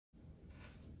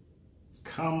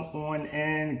Come on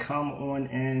in, come on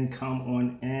in, come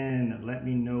on in. Let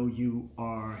me know you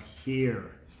are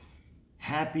here.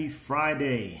 Happy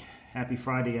Friday. Happy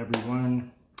Friday,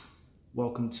 everyone.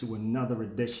 Welcome to another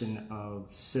edition of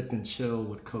Sip and Chill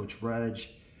with Coach Reg.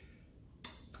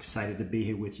 Excited to be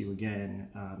here with you again.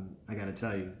 I got to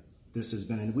tell you, this has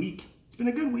been a week. It's been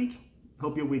a good week.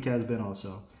 Hope your week has been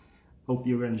also. Hope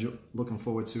you're looking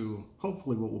forward to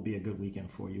hopefully what will be a good weekend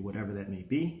for you, whatever that may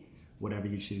be, whatever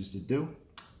you choose to do.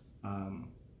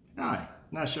 Hi,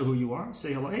 not sure who you are.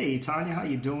 Say hello. Hey, Tanya, how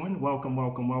you doing? Welcome,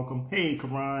 welcome, welcome. Hey,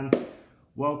 Karan,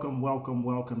 welcome, welcome,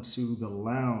 welcome to the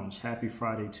lounge. Happy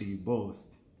Friday to you both.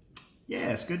 Yeah,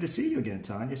 it's good to see you again,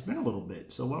 Tanya. It's been a little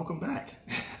bit, so welcome back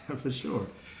for sure.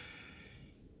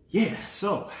 Yeah,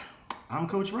 so I'm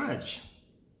Coach Reg,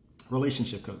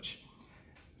 relationship coach,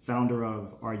 founder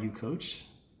of Are You Coach,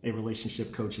 a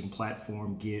relationship coaching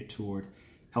platform geared toward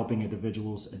helping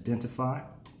individuals identify,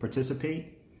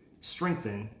 participate,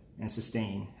 strengthen, and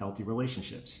sustain healthy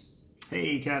relationships.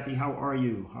 Hey, Kathy, how are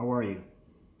you? How are you?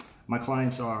 My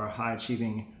clients are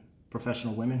high-achieving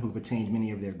professional women who've attained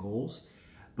many of their goals,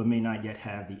 but may not yet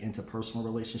have the interpersonal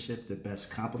relationship that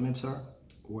best complements her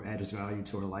or adds value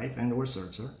to her life and or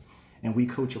serves her. And we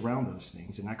coach around those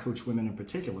things. And I coach women in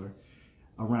particular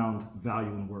around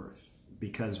value and worth.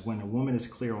 Because when a woman is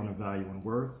clear on her value and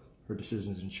worth, her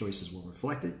decisions and choices will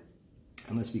reflect it.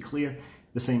 And let's be clear,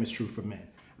 the same is true for men.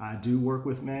 I do work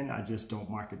with men. I just don't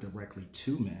market directly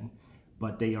to men,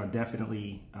 but they are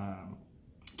definitely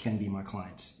can be my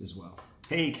clients as well.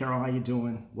 Hey, Carol, how you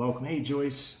doing? Welcome. Hey,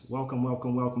 Joyce, welcome,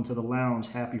 welcome, welcome to the lounge.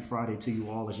 Happy Friday to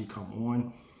you all as you come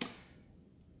on.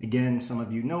 Again, some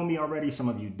of you know me already, some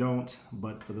of you don't,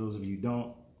 but for those of you who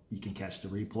don't, you can catch the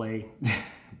replay.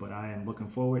 But I am looking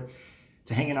forward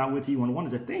to hanging out with you and wanted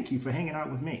to thank you for hanging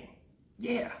out with me.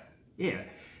 Yeah.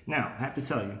 Now, I have to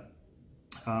tell you,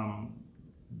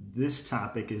 this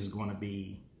topic is going to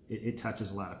be, it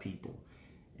touches a lot of people.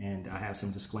 And I have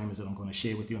some disclaimers that I'm going to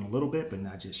share with you in a little bit, but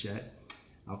not just yet.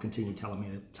 I'll continue telling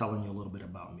you a little bit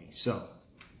about me. So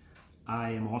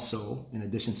I am also, in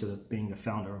addition to being the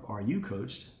founder of Are You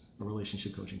Coached, a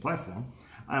relationship coaching platform,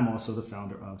 I'm also the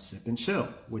founder of Sip and Chill,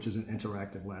 which is an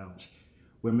interactive lounge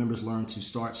where members learn to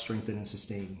start, strengthen, and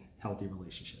sustain healthy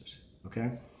relationships.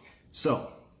 Okay?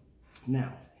 So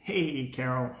now, hey,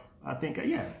 Carol, I think,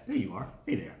 yeah, there you are.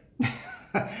 Hey there.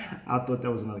 I thought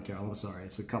that was another Carol. I'm sorry.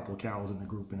 It's a couple of Carols in the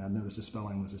group, and I noticed the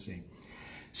spelling was the same.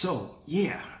 So,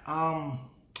 yeah,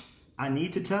 I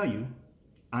need to tell you,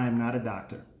 I am not a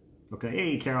doctor. Okay,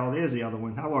 hey, Carol, there's the other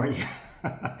one. How are you?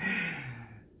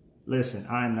 Listen,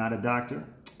 I am not a doctor.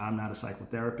 I'm not a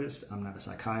psychotherapist. I'm not a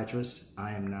psychiatrist.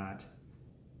 I am not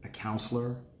a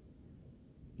counselor,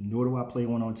 nor do I play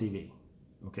one on TV.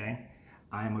 Okay,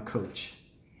 I am a coach.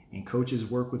 And coaches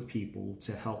work with people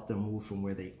to help them move from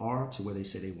where they are to where they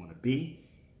say they want to be.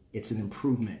 It's an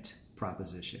improvement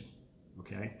proposition,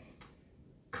 okay?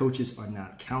 Coaches are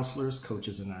not counselors.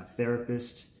 Coaches are not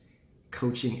therapists.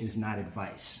 Coaching is not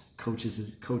advice.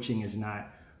 Coaching is not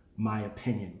my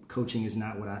opinion. Coaching is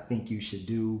not what I think you should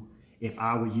do. If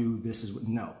I were you, this is what,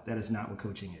 no, that is not what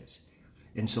coaching is.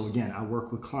 And so again, I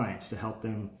work with clients to help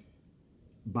them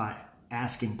by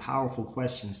asking powerful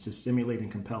questions to stimulate and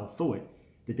compel thought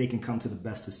that they can come to the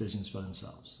best decisions for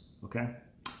themselves, okay?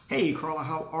 Hey, Carla,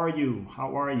 how are you?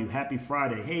 How are you? Happy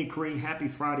Friday. Hey, Cree, happy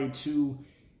Friday to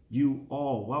you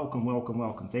all. Welcome, welcome,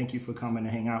 welcome. Thank you for coming to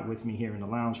hang out with me here in the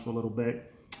lounge for a little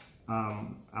bit.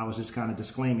 I was just kind of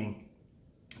disclaiming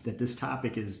that this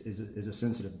topic is a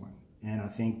sensitive one. And I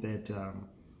think that,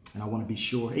 and I want to be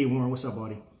sure. Hey, Warren, what's up,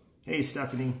 buddy? Hey,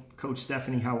 Stephanie, Coach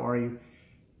Stephanie, how are you?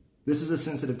 This is a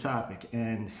sensitive topic,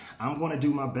 and I'm going to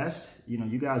do my best. You know,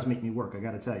 you guys make me work, I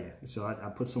got to tell you. So I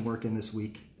put some work in this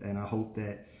week, and I hope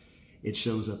that it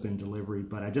shows up in delivery.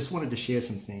 But I just wanted to share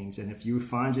some things, and if you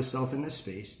find yourself in this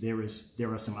space, there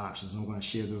are some options. I'm going to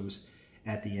share those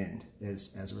at the end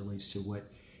as it relates to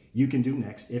what you can do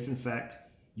next if, in fact,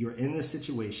 you're in this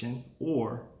situation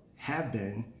or have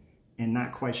been and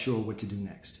not quite sure what to do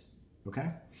next,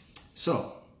 okay?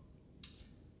 So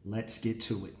let's get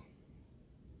to it.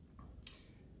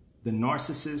 The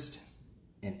narcissist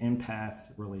and empath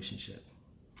relationship.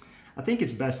 I think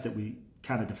it's best that we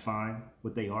kind of define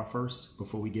what they are first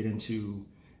before we get into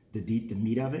the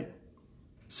meat of it.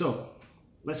 So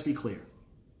let's be clear.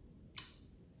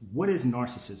 What is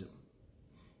narcissism?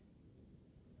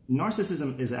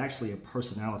 Narcissism is actually a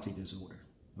personality disorder,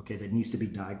 okay, that needs to be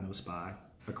diagnosed by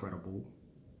a credible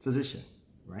physician,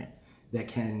 right? That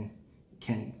can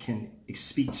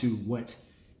speak to what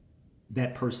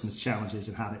that person's challenges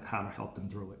and how to help them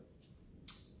through it.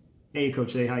 Hey,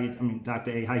 Coach A,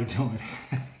 Dr. A, how you doing?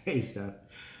 Hey, Steph.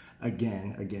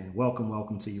 again,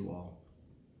 welcome to you all.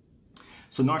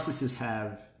 So narcissists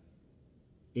have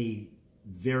an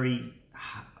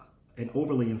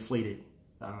overly inflated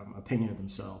opinion of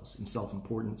themselves and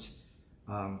self-importance,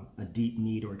 a deep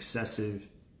need or excessive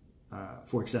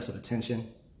attention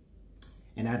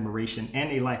and admiration, and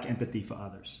they lack empathy for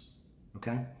others.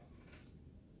 Okay?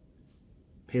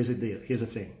 Here's the deal. Here's the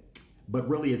thing. But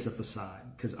really it's a facade,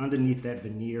 because underneath that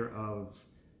veneer of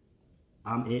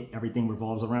I'm it, everything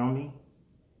revolves around me,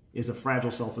 is a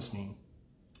fragile self-esteem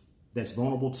that's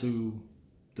vulnerable to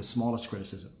the smallest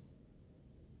criticism.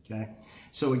 Okay?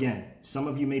 So again, some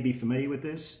of you may be familiar with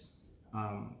this.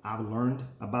 I've learned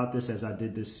about this as I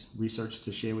did this research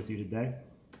to share with you today.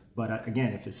 But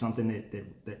again, if it's something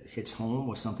that hits home,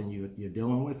 or something you're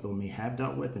dealing with or may have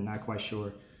dealt with and not quite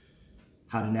sure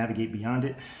how to navigate beyond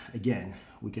it, again,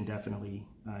 we can definitely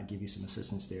give you some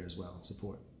assistance there as well,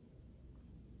 support.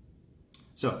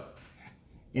 So,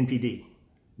 NPD,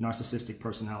 narcissistic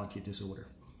personality disorder,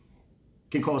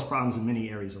 can cause problems in many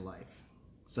areas of life,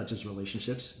 such as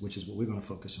relationships, which is what we're going to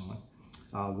focus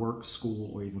on, work,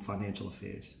 school, or even financial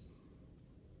affairs.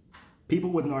 People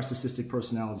with narcissistic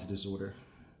personality disorder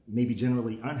may be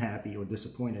generally unhappy or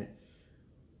disappointed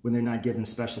when they're not given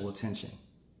special attention,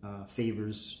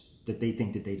 favors that they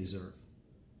think that they deserve.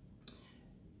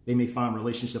 They may find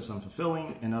relationships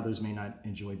unfulfilling, and others may not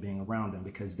enjoy being around them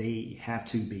because they have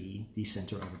to be the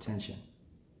center of attention.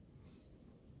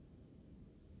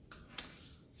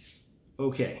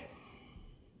 Okay.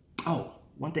 Oh,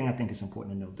 one thing I think is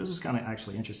important to note. This is kind of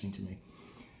actually interesting to me.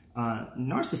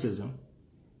 Narcissism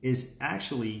is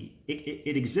actually,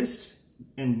 it exists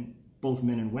in both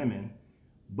men and women,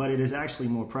 but it is actually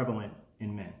more prevalent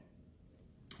in men.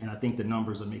 And I think the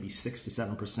numbers are maybe 6 to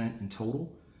 7% in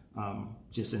total,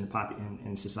 just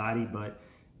in society. But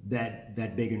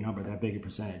that bigger number, that bigger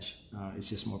percentage, is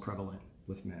just more prevalent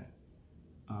with men.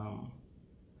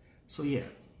 So yeah,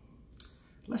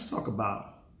 let's talk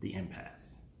about the empath.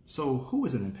 So who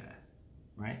is an empath,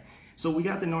 right? So we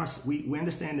got we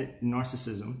understand that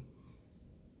narcissism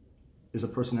is a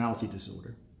personality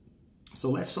disorder. So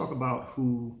let's talk about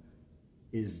who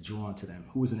is drawn to them.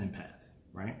 Who is an empath,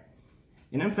 right?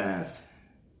 An empath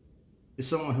is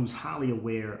someone who's highly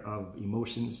aware of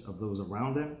emotions of those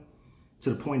around them to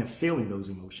the point of feeling those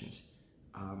emotions.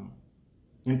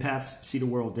 Empaths see the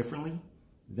world differently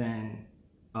than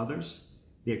others.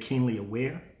 They're keenly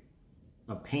aware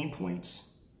of pain points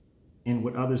and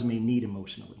what others may need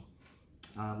emotionally,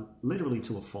 literally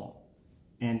to a fault,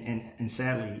 and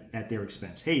sadly at their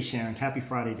expense. Hey Sharon, happy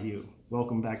Friday to you.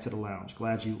 Welcome back to the lounge.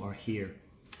 Glad you are here.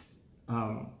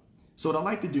 So what I'd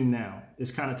like to do now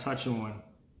is kind of touch on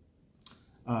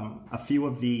a few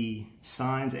of the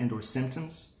signs and or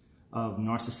symptoms of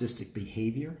narcissistic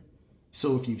behavior.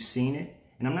 So if you've seen it,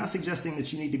 and I'm not suggesting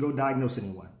that you need to go diagnose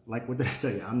anyone. Like what did I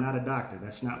tell you? I'm not a doctor.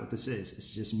 That's not what this is. It's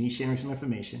just me sharing some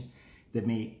information that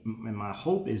and my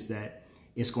hope is that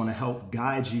it's going to help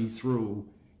guide you through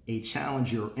a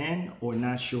challenge you're in or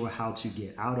not sure how to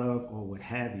get out of or what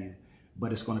have you.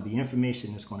 But it's going to be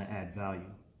information that's going to add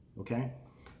value. Okay?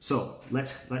 So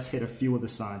let's hit a few of the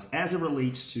signs as it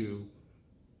relates to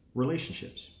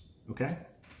relationships. Okay?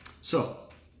 So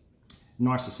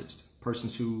narcissist,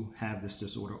 persons who have this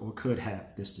disorder or could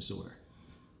have this disorder,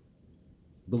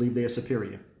 believe they are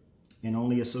superior and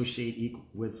only associate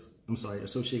with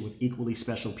equally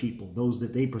special people, those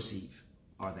that they perceive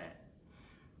are that.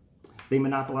 They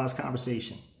monopolize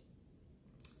conversation,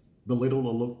 belittle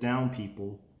or look down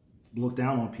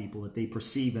on people that they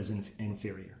perceive as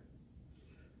inferior.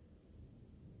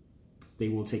 They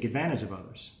will take advantage of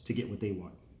others to get what they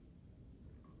want.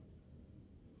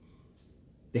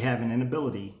 They have an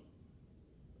inability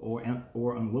or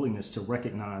unwillingness to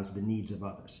recognize the needs of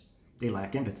others. They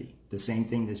lack empathy. The same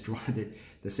thing that's drawn,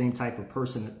 the same type of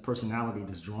personality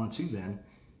that's drawn to them,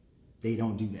 they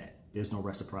don't do that. There's no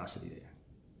reciprocity there.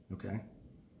 Okay?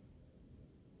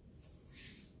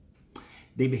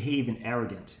 They behave in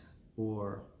arrogant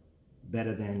or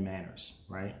better than manners,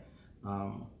 right?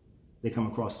 They come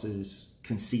across as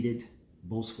conceited,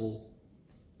 boastful,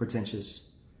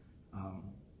 pretentious.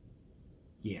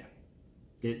 Yeah,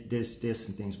 there's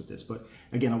some things with this, but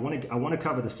again, I want to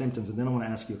cover the symptoms, and then I want to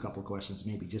ask you a couple of questions,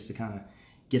 maybe just to kind of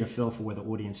get a feel for where the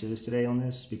audience is today on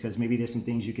this, because maybe there's some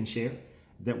things you can share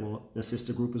that will assist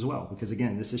the group as well. Because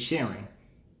again, this is sharing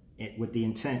it with the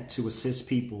intent to assist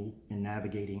people in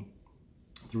navigating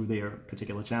through their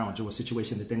particular challenge or a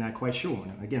situation that they're not quite sure on.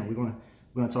 And again, we're going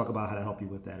to talk about how to help you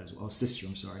with that as well, assist you,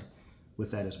 with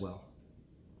that as well.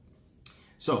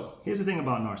 So here's the thing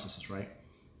about narcissists, right?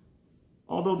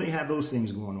 although they have those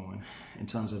things going on in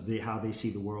terms of how they see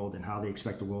the world and how they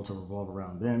expect the world to revolve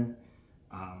around them,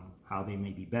 how they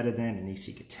may be better than, and they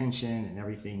seek attention and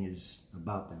everything is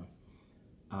about them.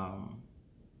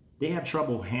 They have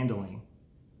trouble handling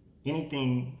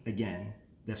anything, again,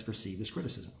 that's perceived as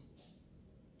criticism.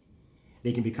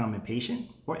 They can become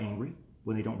impatient or angry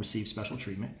when they don't receive special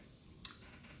treatment,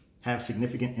 have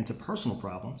significant interpersonal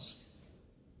problems,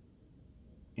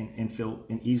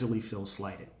 and easily feel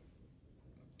slighted.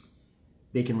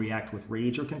 They can react with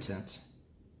rage or contempt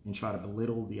and try to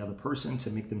belittle the other person to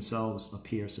make themselves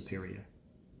appear superior.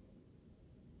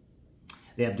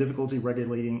 They have difficulty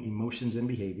regulating emotions and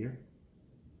behavior.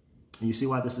 And you see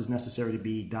why this is necessary to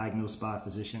be diagnosed by a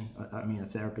physician, a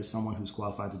therapist, someone who's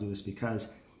qualified to do this,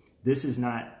 because this is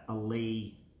not a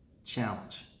lay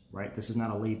challenge, right? This is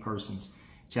not a lay person's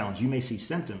challenge. You may see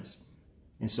symptoms.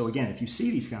 And so again, if you see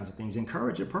these kinds of things,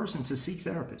 encourage a person to seek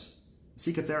therapists.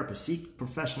 Seek a therapist, seek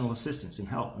professional assistance and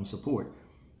help and support,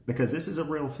 because this is a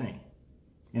real thing.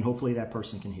 And hopefully that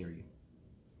person can hear you.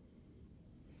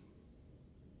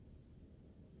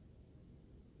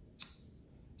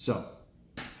 So,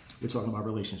 we're talking about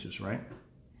relationships, right?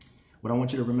 What I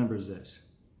want you to remember is this.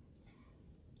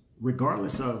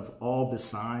 Regardless of all the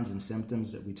signs and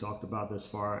symptoms that we talked about thus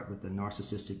far with the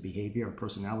narcissistic behavior or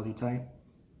personality type,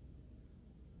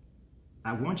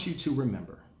 I want you to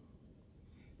remember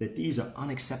that these are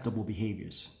unacceptable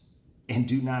behaviors and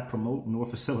do not promote nor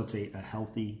facilitate a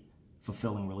healthy,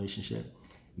 fulfilling relationship.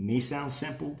 It may sound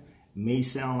simple, may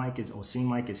sound like it's or seem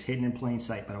like it's hidden in plain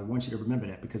sight, but I want you to remember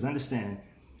that, because understand,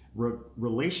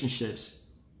 relationships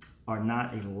are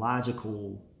not a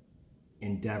logical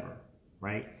endeavor,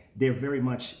 right? They're very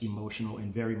much emotional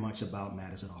and very much about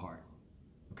matters of the heart,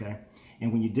 okay?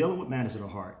 And when you're dealing with matters of the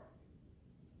heart,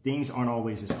 things aren't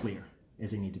always as clear as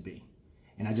they need to be.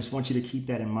 And I just want you to keep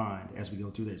that in mind as we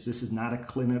go through this. This is not a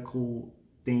clinical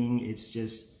thing. It's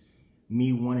just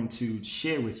me wanting to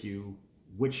share with you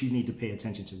what you need to pay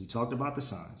attention to. We talked about the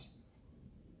signs,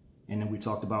 and then we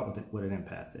talked about what an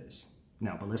empath is.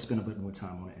 Now, but let's spend a bit more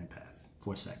time on an empath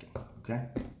for a second, okay?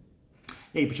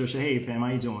 Hey, Patricia. Hey, Pam. How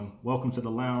you doing? Welcome to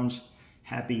the lounge.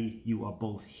 Happy you are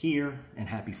both here, and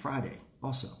happy Friday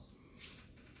also.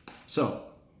 So,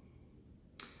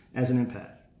 as an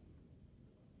empath,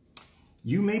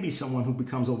 you may be someone who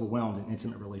becomes overwhelmed in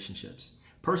intimate relationships.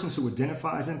 Persons who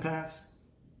identify as empaths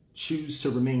choose to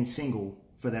remain single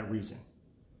for that reason.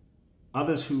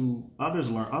 Other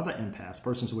empaths,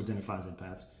 persons who identify as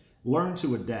empaths, learn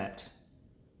to adapt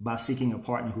by seeking a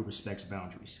partner who respects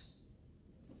boundaries.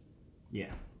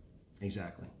 Yeah,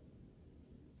 exactly.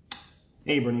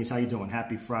 Hey, Bernice, how you doing?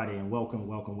 Happy Friday, and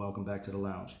welcome back to the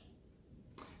lounge.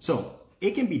 So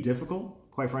it can be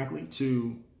difficult, quite frankly,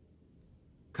 to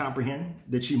comprehend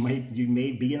that you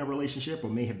may be in a relationship or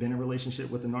may have been in a relationship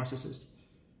with a narcissist.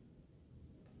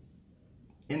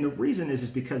 And the reason is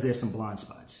because there's some blind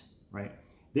spots, right?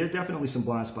 There are definitely some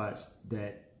blind spots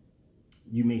that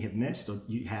you may have missed or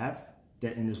you have,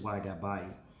 and is why I got by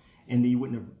you. And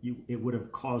then it would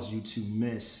have caused you to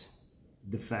miss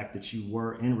the fact that you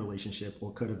were in a relationship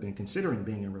or could have been considering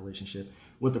being in a relationship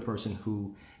with a person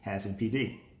who has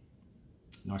NPD,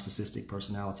 narcissistic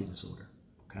personality disorder,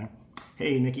 okay?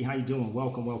 Hey, Nikki, how you doing?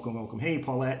 Welcome. Hey,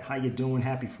 Paulette, how you doing?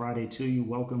 Happy Friday to you.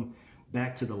 Welcome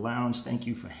back to the lounge. Thank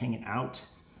you for hanging out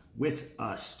with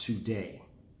us today.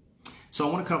 So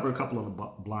I want to cover a couple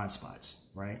of blind spots,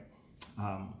 right?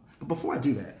 But before I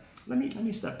do that, let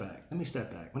me step back. Let me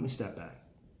step back.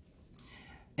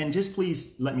 And just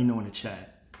please let me know in the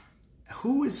chat,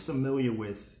 who is familiar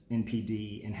with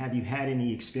NPD, and have you had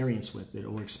any experience with it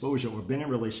or exposure or been in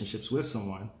relationships with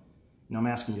someone? Now, I'm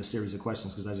asking you a series of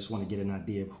questions because I just want to get an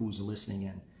idea of who's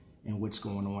listening and what's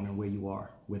going on and where you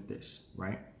are with this,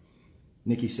 right?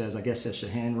 Nikki says, I guess that's your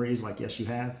hand raised, like, yes, you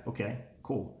have. Okay,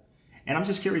 cool. And I'm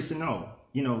just curious to know,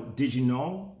 did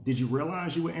you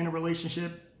realize you were in a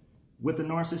relationship with a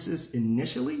narcissist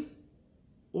initially?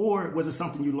 Or was it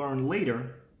something you learned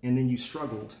later and then you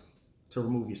struggled to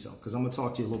remove yourself? Because I'm going to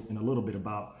talk to you in a little bit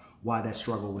about why that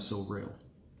struggle was so real,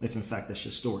 if in fact that's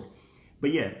your story.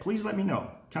 But yeah, please let me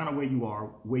know kind of where you are,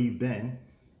 where you've been,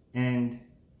 and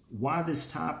why this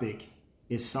topic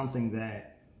is something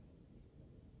that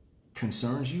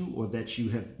concerns you or that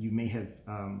you may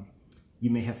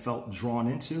have felt drawn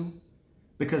into.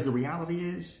 Because the reality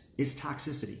is, it's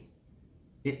toxicity.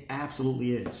 It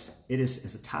absolutely is.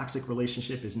 It's a toxic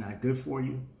relationship. It's not good for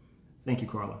you. Thank you,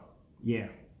 Carla. Yeah,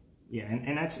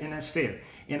 and that's fair.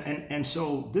 And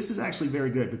so this is actually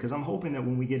very good, because I'm hoping that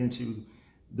when we get into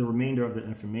the remainder of the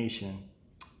information,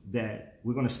 that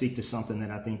we're going to speak to something that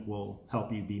I think will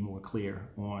help you be more clear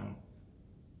on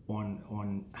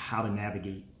on how to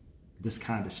navigate this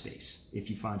kind of space if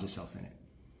you find yourself in it.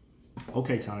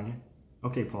 Okay, Tanya.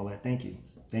 Okay, Paulette. Thank you.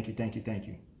 Thank you. Thank you. Thank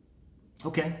you.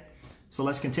 Okay, so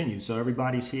let's continue. So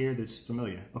everybody's here that's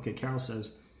familiar. Okay, Carol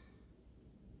says,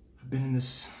 I've been in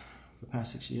this for the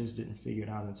past 6 years, didn't figure it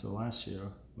out until last year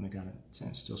when it got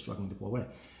intense, still struggling to pull away.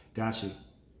 Got you.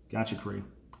 Got you, Cree.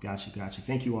 Got you. Got you.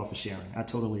 Thank you all for sharing. I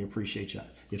totally appreciate your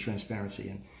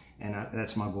transparency. And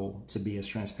that's my goal, to be as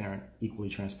transparent, equally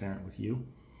transparent with you.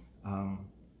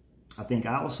 I think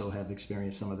I also have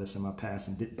experienced some of this in my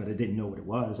past, but I didn't know what it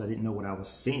was. I didn't know what I was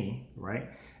seeing, right?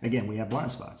 Again, we have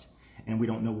blind spots, and we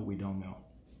don't know what we don't know.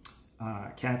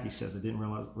 Kathy says, I didn't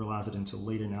realize it until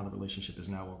later. Now the relationship is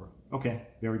now over. Okay,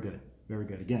 very good. Very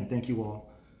good. Again, thank you all.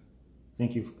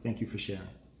 Thank you for sharing.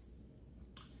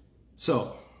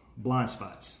 So, blind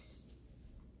spots.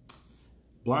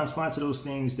 Blind spots are those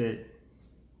things that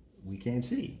we can't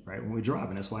see, right? When we're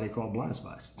driving, that's why they call blind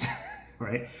spots,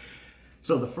 right?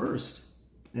 So the first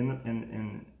in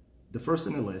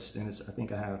the list, and I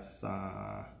think I have,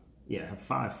 I have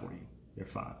 5 for you. There are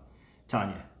 5.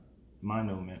 Tanya, my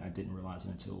no meant I didn't realize it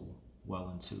until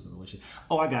well into the relationship.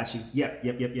 Oh, I got you. Yep.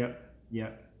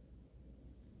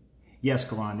 Yes,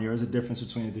 Karan, there is a difference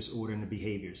between the disorder and the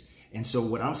behaviors. And so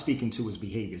what I'm speaking to is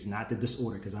behaviors, not the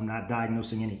disorder, because I'm not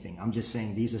diagnosing anything. I'm just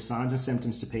saying these are signs and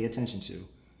symptoms to pay attention to,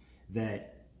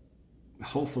 that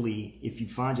hopefully if you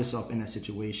find yourself in that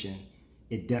situation,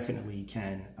 it definitely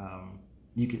can,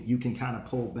 you can kind of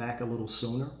pull back a little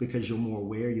sooner because you're more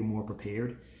aware, you're more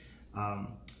prepared.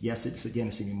 Yes, it's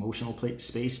an emotional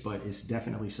space, but it's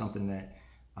definitely something that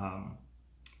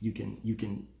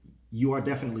you are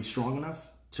definitely strong enough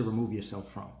to remove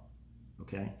yourself from,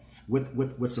 okay?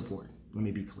 With support, let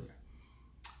me be clear.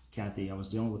 Kathy, I was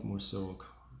dealing with more so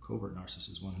covert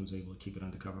narcissist, one who's able to keep it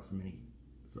undercover for many,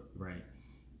 right?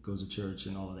 Goes to church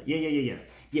and all of that.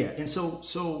 Yeah. And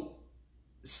so,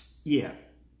 yeah.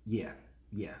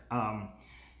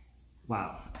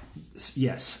 Wow.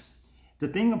 Yes. The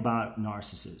thing about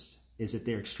narcissists is that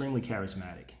they're extremely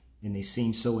charismatic and they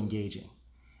seem so engaging.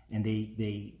 And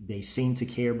they seem to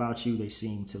care about you. They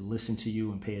seem to listen to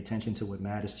you and pay attention to what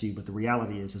matters to you. But the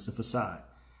reality is it's a facade,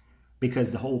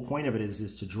 because the whole point of it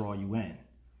is to draw you in.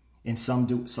 And some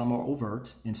are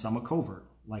overt and some are covert,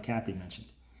 like Kathy mentioned.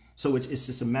 So it's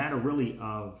just a matter really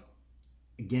of,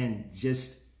 again,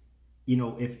 just, I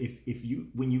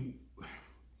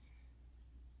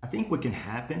think what can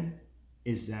happen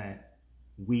is that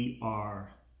we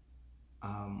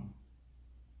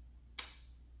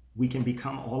can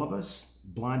become, all of us,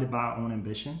 blinded by our own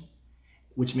ambition,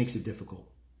 which makes it difficult,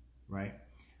 right?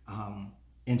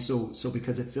 And so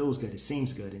because it feels good, it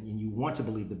seems good, and you want to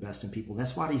believe the best in people.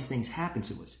 That's why these things happen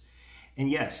to us. And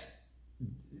yes,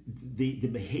 the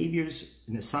behaviors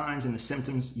and the signs and the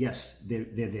symptoms, yes, they're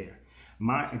there.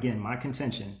 My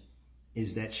contention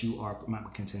is that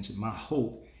my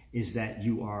hope is that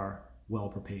you are well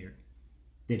prepared,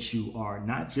 that you are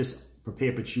not just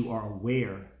prepared, but you are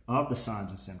aware of the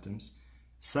signs and symptoms,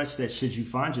 such that should you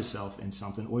find yourself in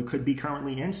something, or it could be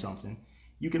currently in something,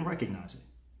 you can recognize it.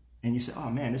 And you say, oh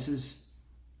man, this is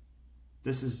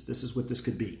what this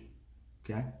could be.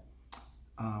 Okay.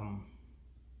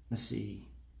 Let's see.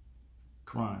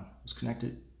 Karan was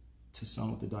connected to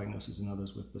some with the diagnosis and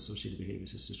others with associated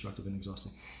behaviors. It's destructive and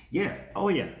exhausting. Yeah. Oh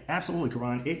yeah, absolutely,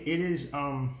 Karan. It is,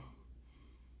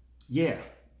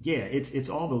 it's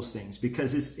all those things,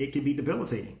 because it can be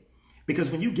debilitating.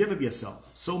 Because when you give of yourself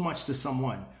so much to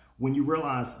someone, when you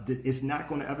realize that it's not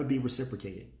going to ever be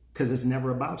reciprocated, because it's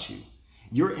never about you.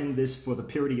 You're in this for the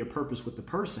purity of purpose with the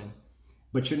person,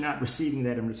 but you're not receiving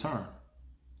that in return.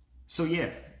 So yeah,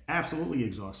 absolutely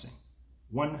exhausting.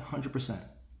 100%.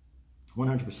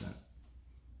 100%.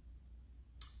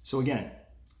 So again,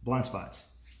 blind spots.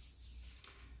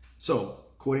 So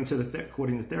according to the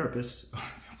therapist,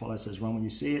 Paulette says, run when you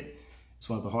see it. It's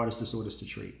one of the hardest disorders to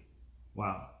treat.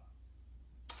 Wow.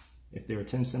 If there are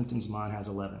 10 symptoms, mine has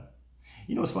 11.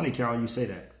 You know, it's funny, Carol, you say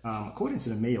that. According to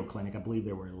the Mayo Clinic, I believe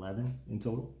there were 11 in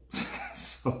total.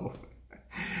 so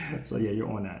yeah, you're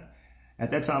on that.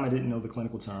 At that time, I didn't know the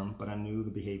clinical term, but I knew the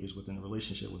behaviors within the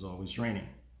relationship was always draining.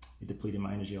 It depleted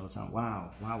my energy all the time.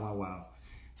 Wow.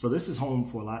 So this is home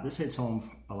for a lot. This hits home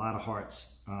a lot of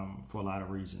hearts for a lot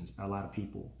of reasons, a lot of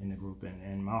people in the group.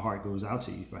 And my heart goes out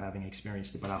to you for having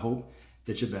experienced it. But I hope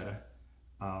that you're better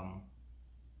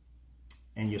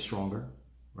and you're stronger,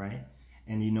 right?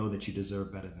 And you know that you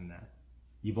deserve better than that.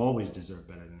 You've always deserved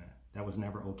better than that. That was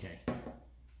never okay.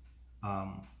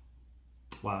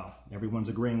 Wow, everyone's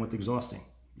agreeing with exhausting.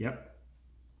 Yep.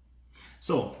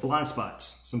 So blind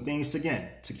spots, some things to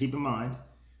keep in mind.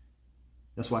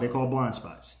 That's why they call blind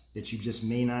spots. that you just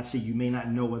may not see, you may not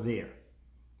know are there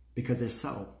because they're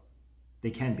subtle.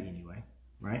 They can be anyway,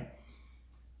 right?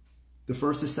 The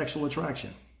first is sexual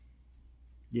attraction.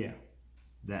 Yeah,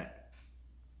 that.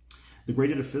 The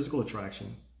greater the physical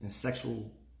attraction and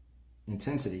sexual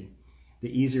intensity, the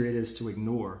easier it is to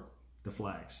ignore the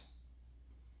flags.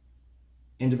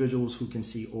 Individuals who can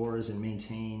see auras and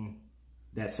maintain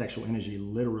that sexual energy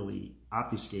literally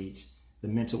obfuscates the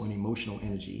mental and emotional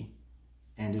energy,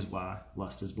 and is why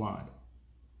lust is blind.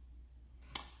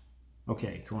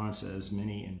 Okay, Quran says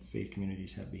many in faith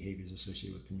communities have behaviors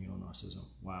associated with communal narcissism.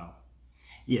 Wow.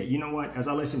 Yeah, you know what? As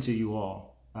I listen to you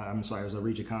all, as I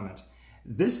read your comments,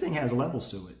 this thing has levels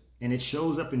to it, and it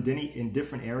shows up in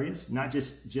different areas, not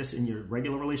just in your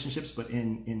regular relationships, but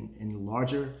in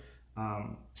larger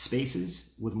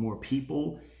spaces with more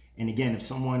people. And again, if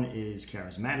someone is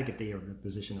charismatic, if they are in a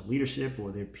position of leadership,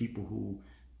 or they're people who,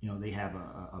 they have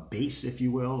a base, if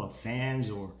you will, of fans,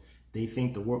 or they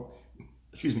think the world,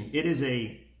 it is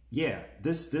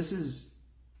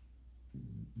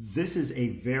this is a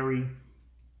very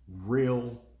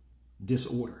real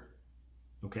disorder.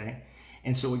 Okay.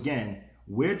 And so again,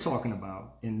 we're talking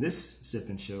about in this Sip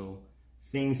and Show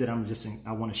things that I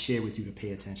want to share with you to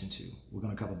pay attention to. We're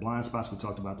going to cover blind spots. We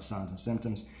talked about the signs and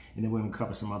symptoms, and then we're going to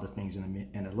cover some other things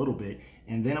in a little bit.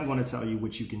 And then I'm going to tell you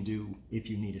what you can do if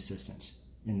you need assistance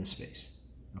in this space.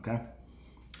 Okay.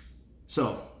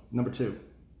 So number 2,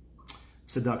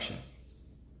 seduction.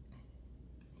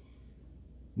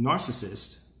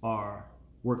 Narcissists are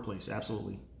workplace.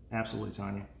 Absolutely. Absolutely,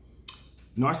 Tanya.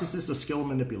 Narcissists are skilled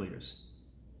manipulators.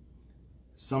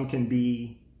 Some can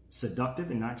be seductive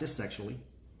and not just sexually.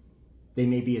 They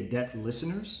may be adept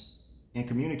listeners and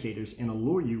communicators and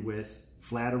allure you with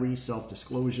flattery,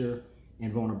 self-disclosure,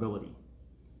 and vulnerability.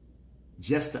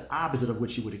 Just the opposite of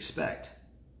what you would expect,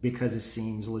 because it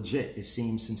seems legit, it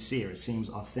seems sincere, it seems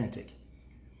authentic.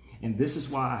 And this is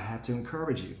why I have to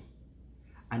encourage you.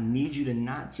 I need you to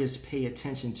not just pay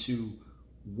attention to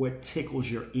what tickles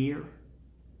your ear,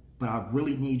 but I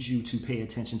really need you to pay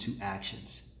attention to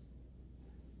actions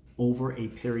over a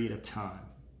period of time.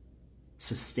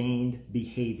 Sustained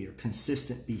behavior,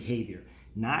 consistent behavior.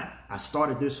 Not, I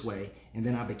started this way and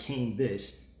then I became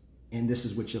this, and this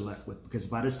is what you're left with, because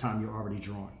by this time you're already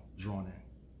drawn in.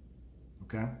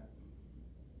 Okay?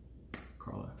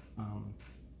 Carla,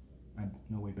 I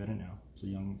know way better now. So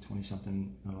young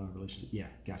 20-something relationship. Yeah,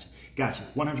 gotcha.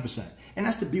 100%. And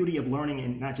that's the beauty of learning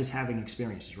and not just having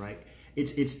experiences, right?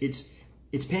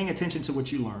 It's paying attention to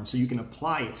what you learn so you can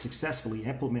apply it successfully,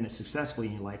 implement it successfully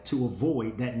in your life to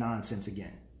avoid that nonsense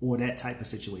again, or that type of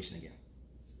situation again.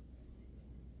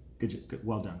 Good.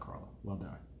 Well done, Carla. Well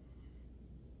done.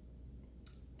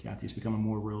 Kathy, it's becoming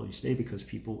more real each day because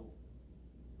people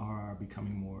are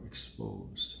becoming more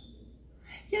exposed.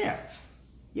 Yeah.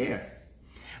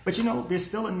 But there's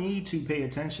still a need to pay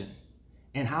attention.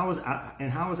 And how is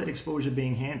that exposure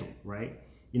being handled, right?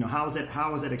 Is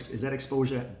that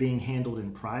exposure being handled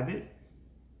in private?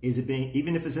 Is it being,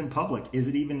 even if it's in public, is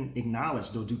it even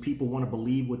acknowledged? Or do people want to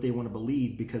believe what they want to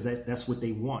believe because that's what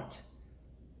they want?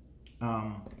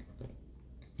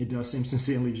 It does seem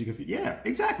sincere and leaves you confused. Yeah,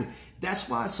 exactly. That's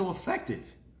why it's so effective.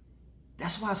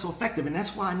 And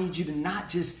that's why I need you to not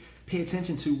just pay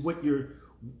attention to what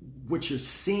you're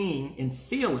seeing and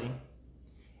feeling.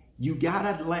 You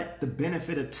gotta let the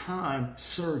benefit of time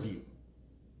serve you.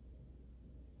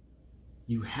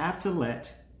 You have to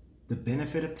let the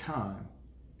benefit of time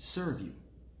serve you.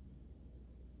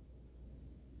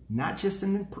 Not just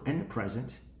in the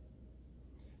present,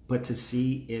 but to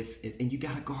see and you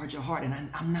got to guard your heart. And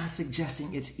I'm not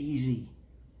suggesting it's easy.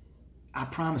 I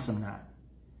promise I'm not.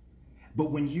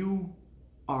 But when you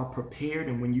are prepared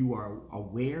and when you are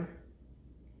aware,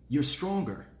 you're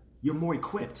stronger, you're more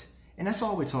equipped. And that's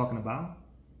all we're talking about,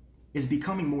 is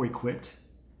becoming more equipped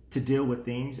to deal with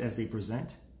things as they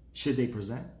present, should they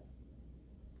present,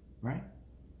 right?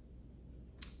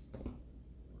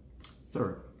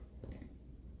 Third,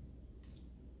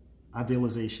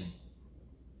 idealization.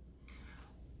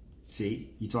 See,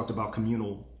 you talked about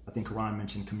communal, I think Quran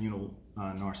mentioned communal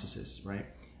narcissists, right?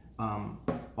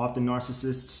 Often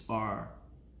narcissists are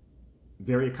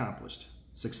very accomplished,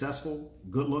 successful,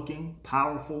 good-looking,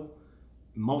 powerful,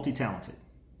 multi-talented.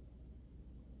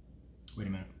 Wait a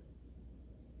minute.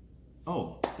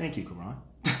 Oh, thank you, Quran.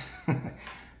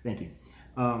 Thank you.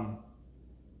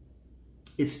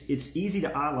 It's easy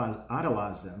to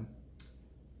idolize them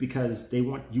because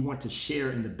you want to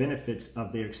share in the benefits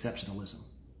of their exceptionalism,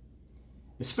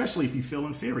 especially if you feel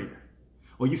inferior,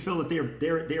 or you feel that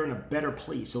they're in a better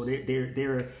place, or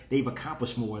they've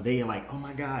accomplished more. They're like, oh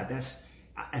my God,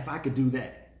 if I could do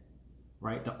that.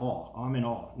 right? The awe. Oh, I'm in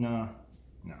awe. No.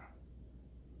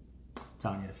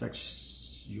 Tanya, it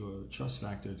affects your trust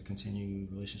factor to continue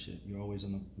the relationship. You're always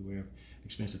on the aware of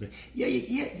experience of it.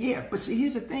 Yeah. But see,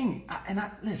 here's the thing.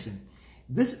 Listen,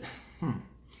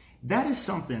 that is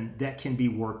something that can be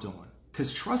worked on,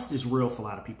 because trust is real for a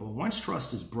lot of people. Once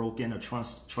trust is broken, or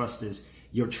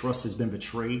your trust has been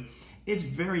betrayed, it's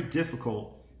very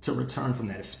difficult to return from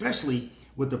that, especially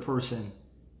with the person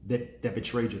that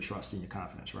betrayed your trust and your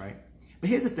confidence, right? But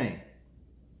here's the thing.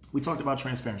 We talked about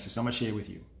transparency, so I'm going to share with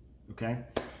you, okay?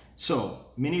 So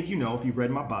many of you know, if you've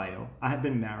read my bio, I have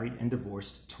been married and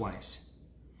divorced twice.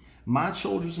 My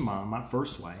children's mom, my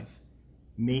first wife,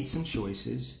 made some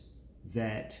choices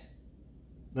that,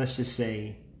 let's just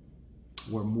say,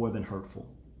 were more than hurtful,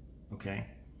 okay?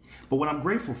 But what I'm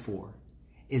grateful for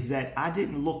is that I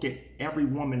didn't look at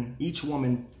each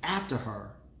woman after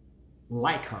her,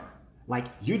 like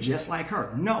you're just like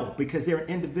her. No, because they're an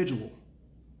individual.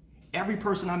 Every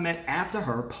person I met after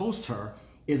her, post her,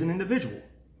 is an individual.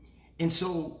 And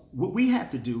so what we have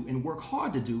to do and work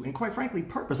hard to do, and quite frankly,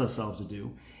 purpose ourselves to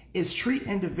do, is treat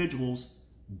individuals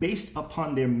based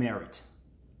upon their merit.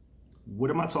 What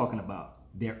am I talking about?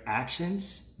 Their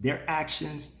actions,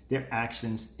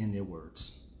 and their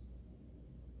words.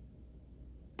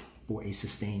 For a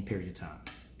sustained period of time,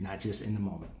 not just in the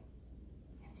moment.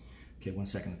 Okay, 1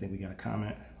 second. I think we got a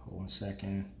comment. Hold 1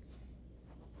 second.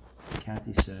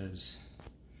 Kathy says,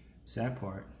 sad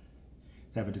part,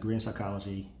 to have a degree in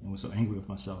psychology and was so angry with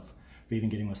myself for even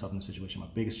getting myself in the situation. My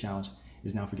biggest challenge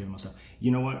is now forgiving myself.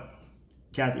 You know what,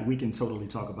 Kathy, we can totally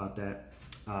talk about that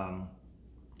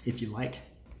if you like.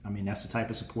 I mean, that's the type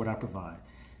of support I provide.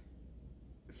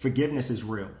 Forgiveness is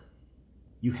real.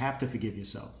 You have to forgive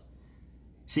yourself.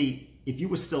 See, if you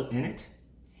were still in it,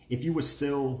 if you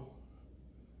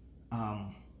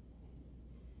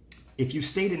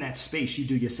stayed in that space, you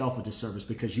do yourself a disservice,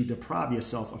 because you deprive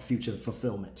yourself of future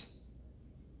fulfillment.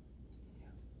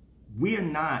 We are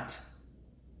not,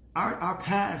 our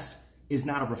past is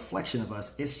not a reflection of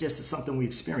us. It's just something we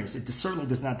experience. It certainly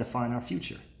does not define our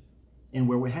future and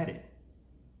where we're headed.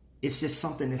 It's just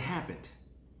something that happened.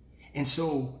 And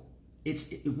so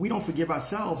if we don't forgive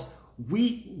ourselves,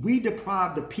 we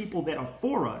deprive the people that are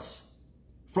for us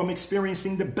from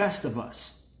experiencing the best of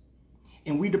us.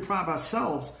 And we deprive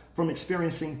ourselves from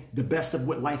experiencing the best of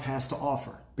what life has to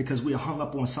offer, because we are hung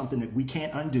up on something that we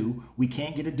can't undo. We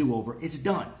can't get a do-over. It's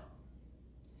done.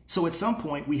 So at some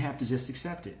point, we have to just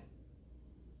accept it.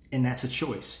 And that's a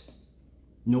choice.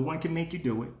 No one can make you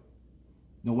do it.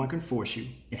 No one can force you.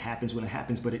 It happens when it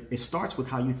happens, but it starts with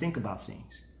how you think about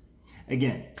things.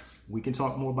 Again, we can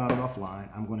talk more about it offline.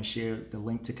 I'm going to share the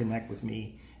link to connect with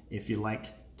me if you'd like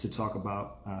to talk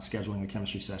about scheduling a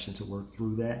chemistry session to work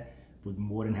through that. We're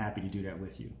more than happy to do that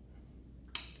with you.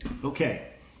 Okay,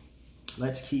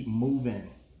 let's keep moving.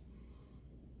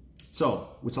 So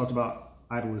we talked about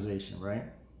idolization, right?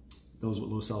 Those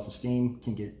with low self-esteem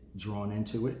can get drawn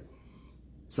into it,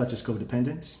 such as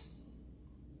codependents,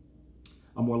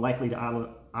 are more likely to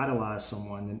idolize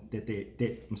someone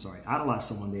idolize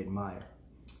someone they admire.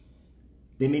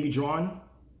 They may be drawn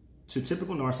to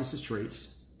typical narcissist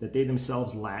traits that they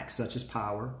themselves lack, such as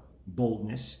power,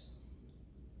 boldness.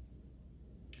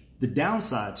 The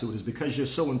downside to it is, because you're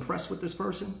so impressed with this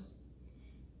person,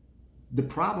 the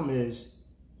problem is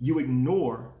you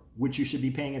ignore what you should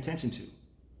be paying attention to.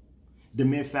 The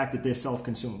mere fact that they're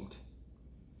self-consumed.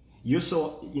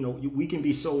 We can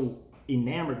be so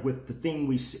enamored with the thing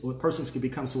we see, or persons can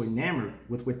become so enamored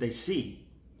with what they see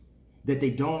that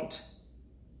they don't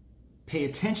pay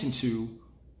attention to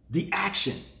the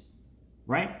action,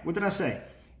 right? What did I say?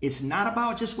 It's not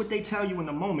about just what they tell you in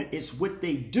the moment. It's what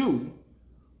they do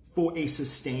for a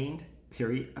sustained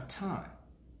period of time.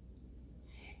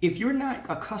 If you're not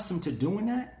accustomed to doing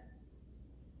that,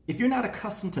 if you're not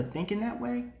accustomed to thinking that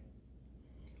way,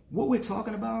 what we're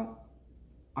talking about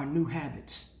are new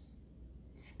habits,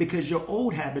 because your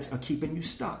old habits are keeping you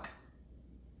stuck.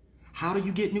 How do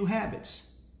you get new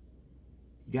habits?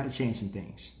 You got to change some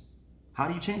things. How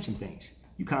do you change some things?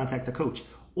 You contact a coach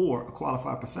or a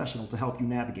qualified professional to help you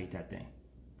navigate that thing.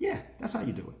 Yeah, that's how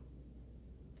you do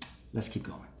it. Let's keep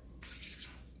going.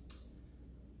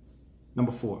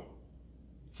 Number 4,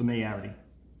 familiarity.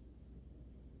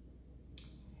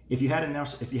 If you had a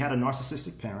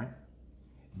narcissistic parent,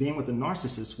 being with a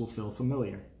narcissist will feel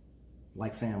familiar,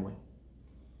 like family.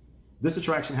 This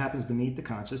attraction happens beneath the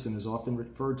conscious and is often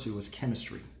referred to as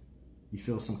chemistry. You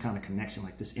feel some kind of connection,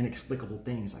 like this inexplicable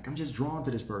thing. It's like, I'm just drawn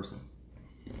to this person.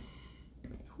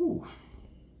 Whew.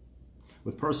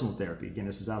 With personal therapy, again,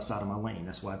 this is outside of my lane.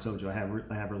 That's why I told you I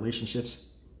have relationships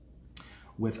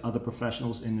with other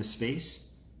professionals in this space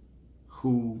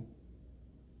who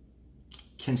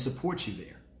can support you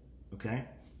there, okay?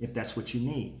 If that's what you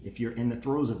need, if you're in the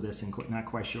throes of this and not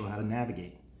quite sure how to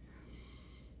navigate.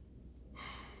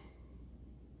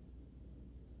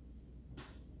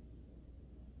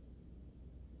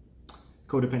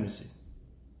 Codependency.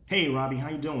 Hey, Robbie, how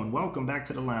you doing? Welcome back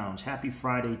to the lounge. Happy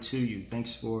Friday to you.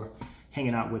 Thanks for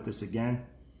hanging out with us again.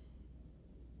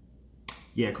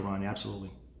 Yeah, Karan,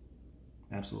 absolutely.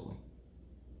 Absolutely.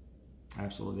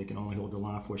 Absolutely. They can only hold the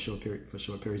line for short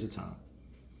periods of time.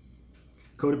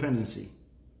 Codependency.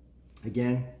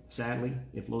 Again, sadly,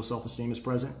 if low self-esteem is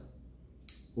present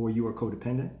or you are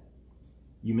codependent,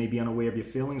 you may be unaware of your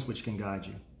feelings, which can guide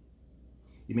you.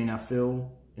 You may not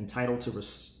feel entitled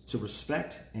to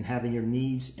respect and having your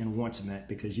needs and wants met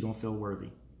because you don't feel worthy.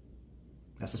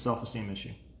 That's a self-esteem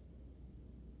issue.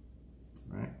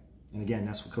 Right? And again,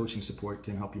 that's what coaching support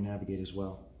can help you navigate as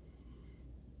well.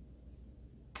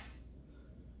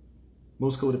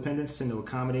 Most codependents tend to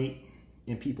accommodate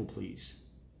and people please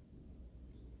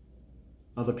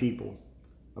other people.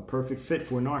 A perfect fit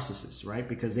for a narcissist, right?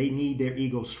 Because they need their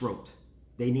ego stroked.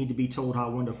 They need to be told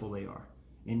how wonderful they are.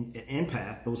 And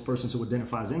empath, those persons who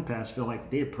identify as empaths feel like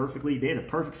they're the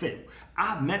perfect fit.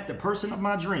 I've met the person of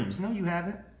my dreams. No, you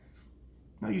haven't.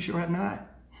 No, you sure have not.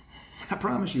 I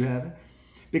promise you haven't.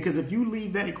 Because if you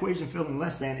leave that equation feeling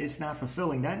less than, it's not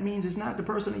fulfilling. That means it's not the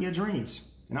person of your dreams.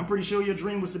 And I'm pretty sure your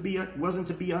dream wasn't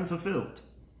to be unfulfilled.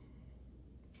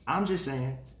 I'm just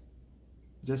saying.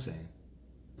 Just saying.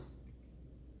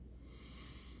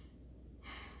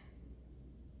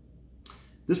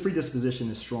 This predisposition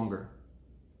is stronger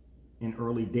in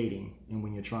early dating and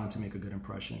when you're trying to make a good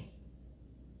impression.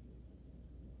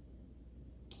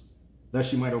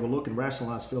 Thus, you might overlook and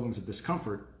rationalize feelings of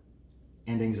discomfort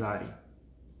and anxiety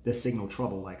that signal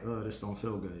trouble, like, oh, this don't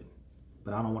feel good,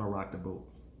 but I don't want to rock the boat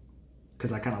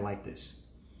because I kind of like this.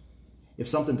 If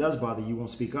something does bother you, you won't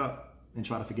speak up and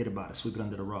try to forget about it, sweep it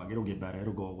under the rug. It'll get better.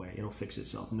 It'll go away. It'll fix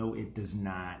itself. No, it does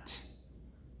not.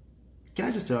 Can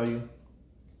I just tell you,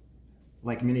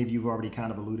 like many of you have already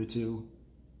kind of alluded to,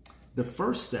 the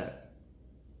first step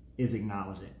is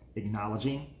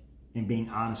acknowledging and being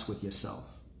honest with yourself.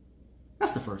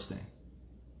 That's the first thing.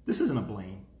 This isn't a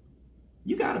blame.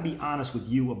 You got to be honest with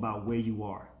you about where you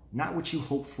are, not what you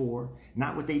hoped for,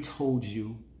 not what they told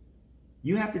you.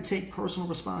 You have to take personal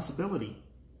responsibility.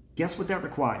 Guess what that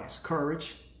requires?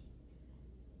 Courage.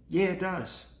 Yeah, it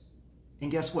does.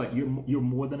 And guess what? You're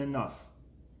more than enough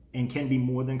and can be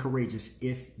more than courageous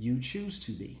if you choose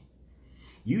to be.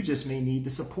 You just may need the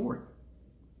support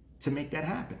to make that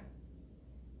happen.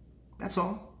 That's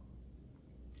all.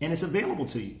 And it's available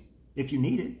to you if you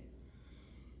need it.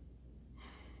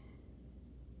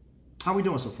 How are we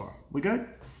doing so far? We good?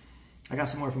 I got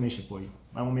some more information for you.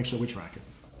 I want to make sure we track it.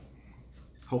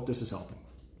 Hope this is helping.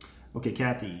 Okay,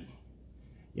 Kathy.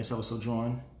 Yes, I was so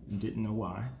drawn and didn't know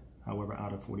why. However,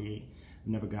 out of 48, I've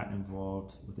never gotten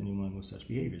involved with anyone with such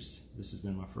behaviors. This has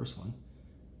been my first one.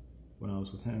 When I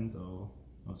was with him, though,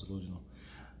 I was delusional.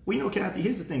 Well, you know, Kathy,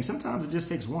 here's the thing. Sometimes it just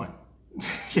takes one.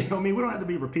 You know what I mean? We don't have to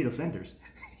be repeat offenders.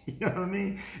 You know what I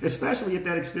mean? Especially if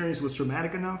that experience was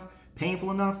traumatic enough,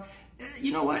 painful enough.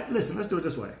 You know what? Listen, let's do it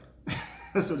this way.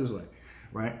 Let's do it this way,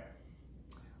 right?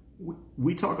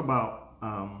 We talk about,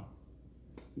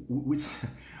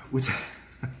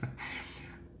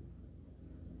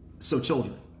 so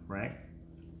children, right?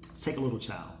 Let's take a little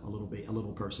child, a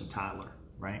little person, toddler,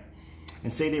 right?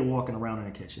 And say they're walking around in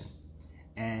the kitchen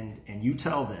and you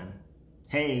tell them,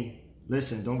 hey,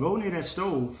 listen, don't go near that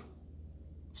stove.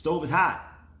 Stove is hot.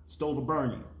 Stove will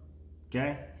burn you,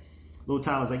 okay? Little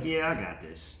toddler's like, yeah, I got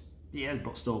this. Yeah,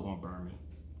 the stove won't burn me.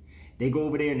 They go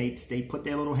over there and they put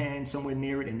their little hand somewhere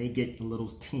near it and they get a little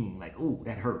ting, like, ooh,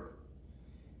 that hurt.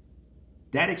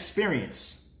 That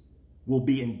experience will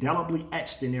be indelibly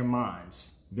etched in their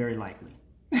minds, very likely.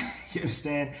 You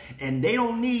understand? And they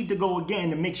don't need to go again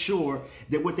to make sure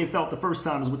that what they felt the first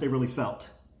time is what they really felt.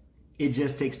 It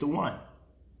just takes the one.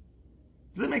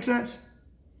 Does that make sense?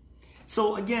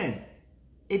 So again,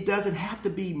 it doesn't have to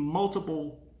be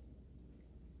multiple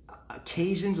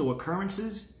occasions or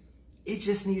occurrences. It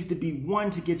just needs to be one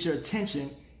to get your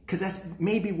attention, because that's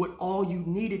maybe what all you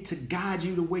needed to guide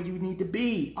you to where you need to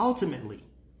be ultimately.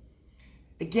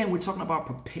 Again, we're talking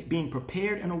about being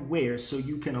prepared and aware so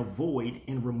you can avoid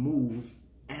and remove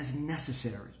as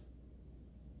necessary.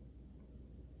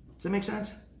 Does that make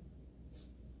sense?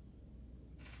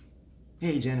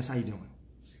 Hey, Janice, how you doing?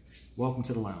 Welcome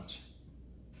to the lounge.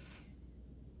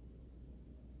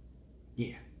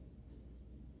 Yeah.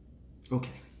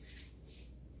 Okay.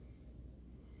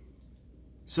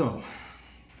 So,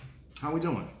 how we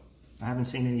doing? I haven't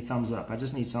seen any thumbs up. I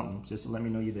just need something just to let me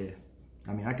know you're there.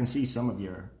 I mean, I can see some of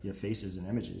your faces and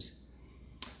images.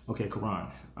 Okay,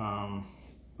 Quran.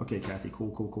 Okay, Kathy,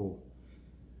 cool.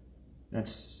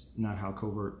 That's not how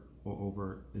covert or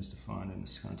overt is defined in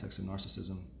this context of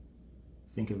narcissism.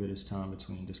 Think of it as time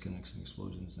between disconnects and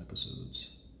explosions and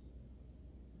episodes.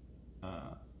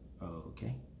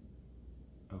 Okay.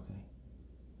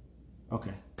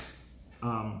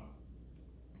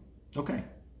 Okay.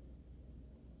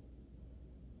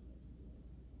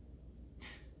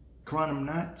 Karan, I'm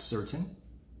not certain.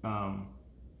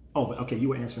 Okay, you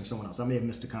were answering someone else. I may have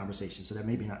missed the conversation, so that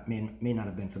may not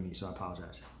have been for me. So I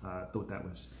apologize. I thought that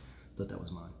was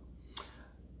mine.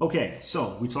 Okay,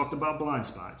 so we talked about blind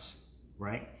spots,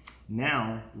 right?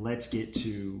 Now let's get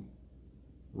to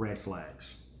red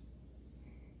flags.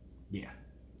 Yeah,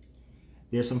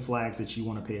 there's some flags that you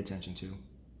want to pay attention to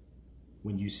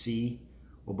when you see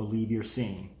or believe you're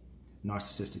seeing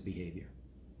narcissistic behavior.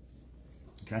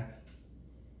 Okay.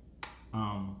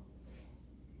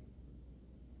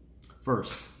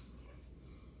 First,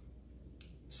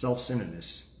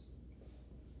 self-centeredness.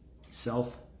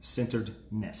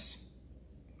 Self-centeredness.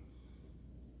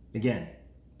 Again,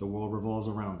 the world revolves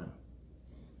around them.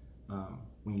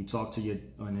 When you talk to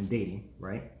in dating,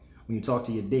 right? When you talk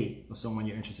to your date or someone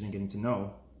you're interested in getting to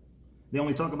know, they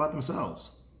only talk about themselves,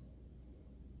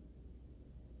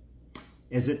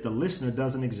 as if the listener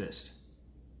doesn't exist.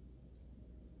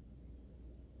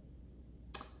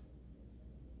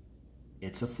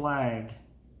 It's a flag.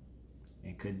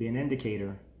 It could be an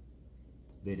indicator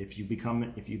that if you become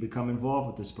involved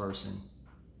with this person,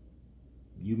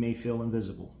 you may feel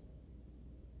invisible,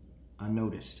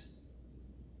 unnoticed,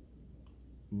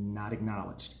 not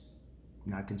acknowledged,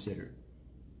 not considered,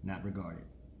 not regarded.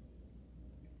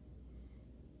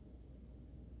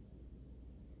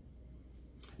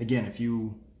 Again, if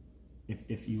you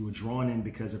were drawn in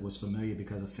because it was familiar,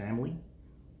 because of family,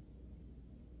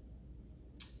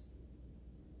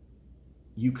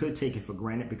 you could take it for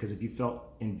granted, because if you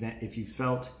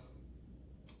felt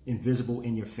invisible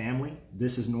in your family,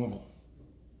 this is normal,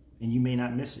 and you may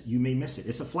not miss it. You may miss it.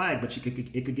 It's a flag, but it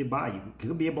could get by you. It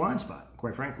could be a blind spot,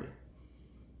 quite frankly.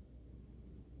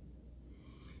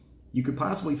 You could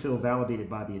possibly feel validated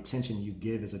by the attention you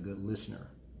give as a good listener,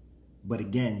 but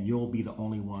again, you'll be the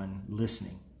only one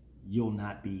listening. You'll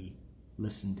not be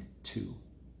listened to.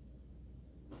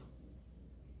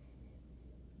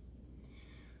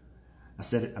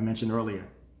 I mentioned earlier,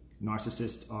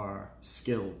 narcissists are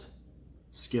skilled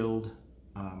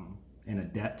and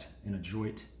adept and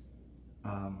adroit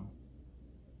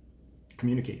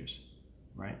communicators,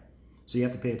 right? So you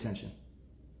have to pay attention.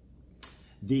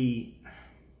 They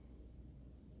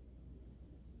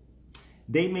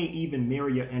may even mirror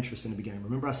your interests in the beginning.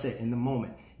 Remember I said, in the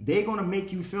moment, they're going to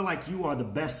make you feel like you are the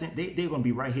best. They're going to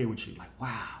be right here with you. Like,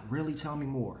 wow, really? Tell me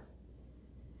more.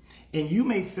 And you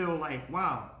may feel like,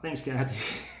 wow, thanks, Kathy.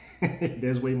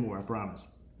 There's way more, I promise.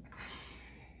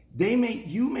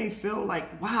 You may feel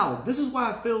like, wow, this is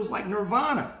why it feels like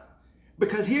nirvana.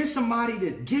 Because here's somebody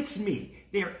that gets me.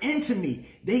 They're into me.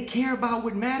 They care about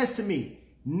what matters to me.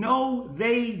 No,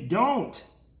 they don't.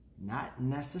 Not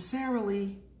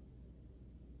necessarily.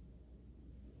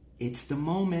 It's the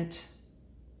moment.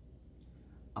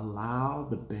 Allow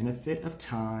the benefit of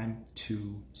time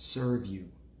to serve you.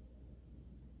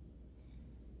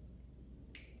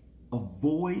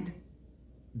 Avoid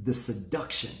the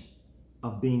seduction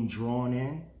of being drawn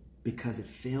in because it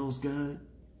feels good,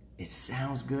 it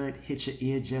sounds good, hits your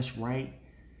ear just right.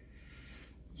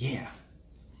 Yeah,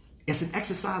 it's an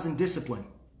exercise in discipline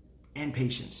and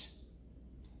patience.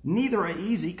 Neither are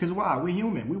easy, because why? We're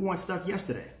human. We want stuff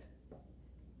yesterday.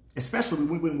 Especially when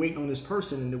we've been waiting on this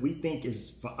person and that we think is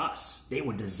for us. They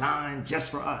were designed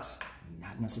just for us.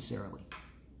 Not necessarily.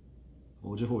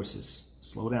 Hold your horses.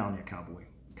 Slow down there, cowboy.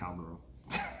 Cowgirl.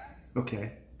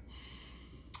 Okay.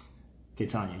 Okay,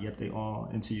 Tanya. Yep, they all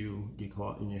into you, get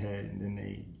caught in your head, and then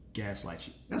they gaslight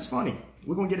you. That's funny.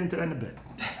 We're going to get into that in a bit.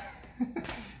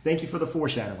 Thank you for the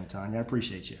foreshadowing, Tanya. I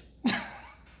appreciate you.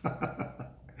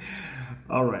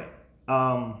 All right.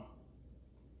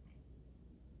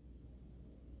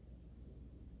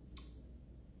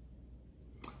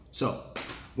 So,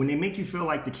 when they make you feel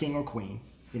like the king or queen,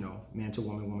 man to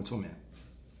woman, woman to man,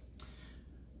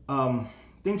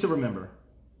 thing to remember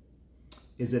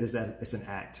is that it's an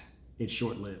act. It's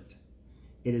short-lived.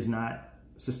 It is not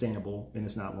sustainable, and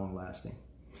it's not long-lasting.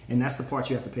 And that's the part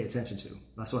you have to pay attention to.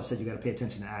 That's why I said you got to pay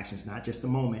attention to actions, not just the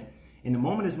moment. And the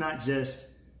moment is not just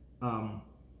a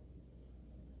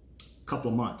couple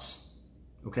of months,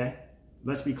 okay?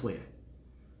 Let's be clear.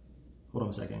 Hold on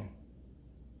a second.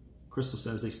 Crystal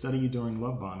says they study you during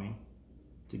love bombing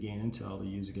to gain intel to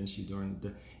use against you during the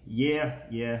day.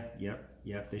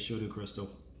 Yep. They sure do, Crystal.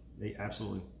 They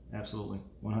absolutely,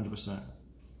 100%.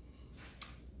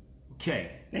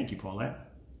 Okay, thank you,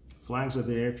 Paulette. Flags are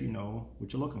there if you know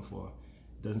what you're looking for.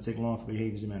 It doesn't take long for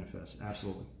behaviors to manifest.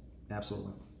 Absolutely.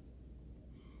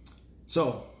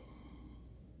 So,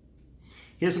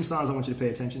 here's some signs I want you to pay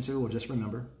attention to, or just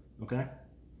remember, okay?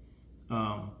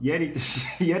 Yeah,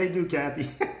 they do, Kathy.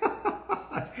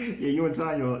 Yeah, you and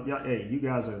Tanya, hey, you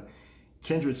guys are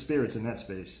kindred spirits in that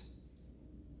space.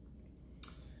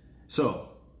 So,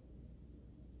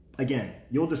 again,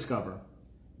 you'll discover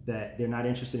that they're not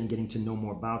interested in getting to know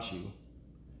more about you,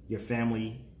 your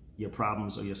family, your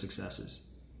problems, or your successes.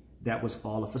 That was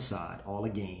all a facade, all a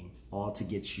game, all to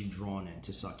get you drawn in,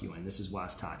 to suck you in. This is why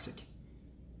it's toxic,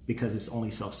 because it's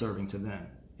only self-serving to them.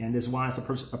 And this is why it's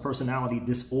a personality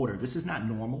disorder. This is not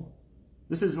normal.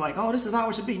 This isn't like, oh, this is how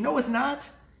it should be. No, it's not.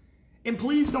 And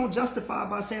please don't justify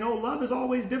by saying, oh, love is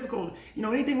always difficult. You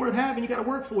know, anything worth having, you got to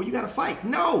work for, you got to fight.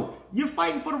 No, you're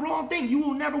fighting for the wrong thing. You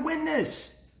will never win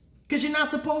this because you're not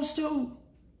supposed to.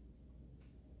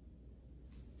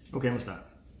 Okay, I'm going to stop.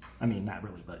 I mean, not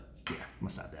really, but yeah, I'm going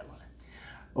to stop that line.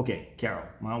 Okay, Carol,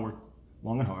 mine worked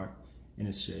long and hard in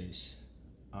its chase.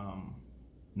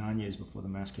 9 years before the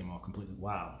mask came off completely.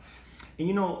 Wow. And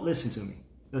you know, listen to me.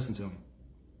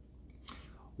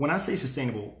 When I say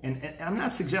sustainable, and I'm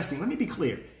not suggesting, let me be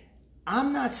clear.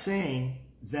 I'm not saying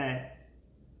that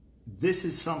this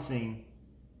is something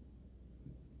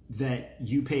that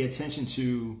you pay attention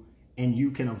to and you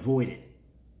can avoid it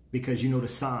because you know the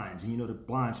signs and you know the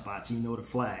blind spots and you know the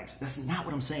flags. That's not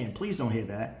what I'm saying. Please don't hear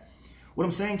that. What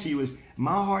I'm saying to you is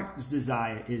my heart's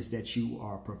desire is that you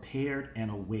are prepared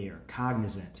and aware,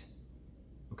 cognizant,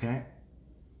 okay?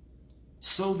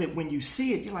 So that when you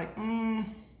see it, you're like,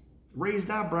 raised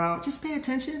eyebrow, just pay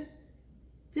attention.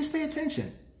 Just pay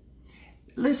attention.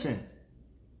 Listen,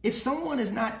 if someone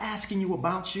is not asking you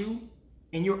about you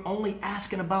and you're only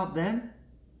asking about them,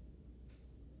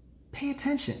 pay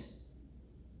attention.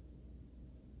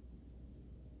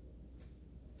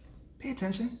 Pay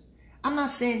attention. I'm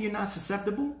not saying you're not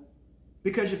susceptible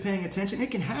because you're paying attention. It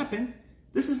can happen.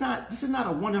 This is not a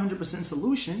 100%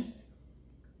 solution.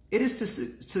 It is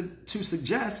to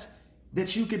suggest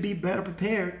that you could be better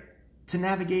prepared to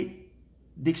navigate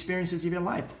the experiences of your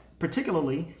life,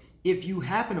 particularly if you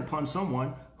happen upon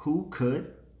someone who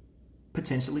could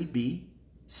potentially be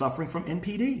suffering from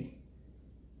NPD.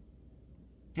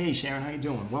 Hey Sharon, how you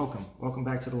doing? Welcome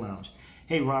back to the lounge.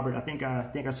 Hey Robert, I think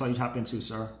I saw you hop in too,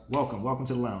 sir. Welcome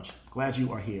to the lounge. Glad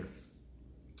you are here.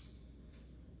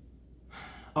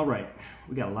 All right,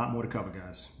 we got a lot more to cover,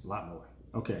 guys. A lot more.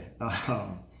 Okay.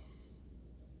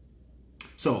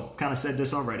 So, kind of said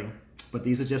this already, but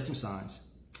these are just some signs.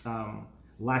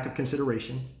 Lack of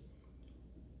consideration.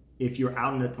 If you're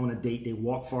out on a date, they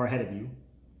walk far ahead of you.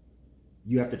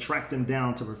 You have to track them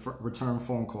down to return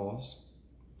phone calls.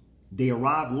 They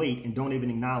arrive late and don't even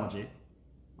acknowledge it.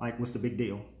 Like, what's the big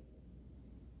deal?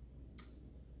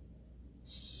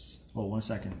 Oh, 1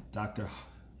 second. Dr.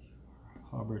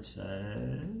 Hubbard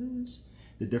says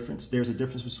there's a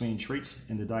difference between traits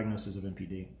and the diagnosis of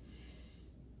NPD.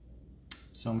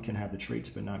 Some can have the traits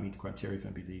but not meet the criteria of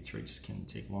NPD. Traits can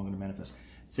take longer to manifest.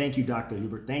 Thank you, Dr.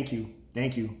 Hubert. Thank you.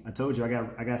 I told you I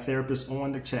got therapists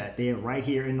on the chat. They are right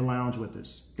here in the lounge with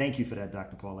us. Thank you for that,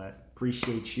 Dr. Paulette.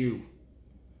 Appreciate you.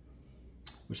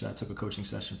 Wish I took a coaching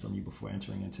session from you before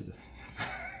entering into the...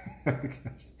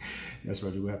 Yes,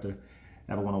 Roger, we'll have to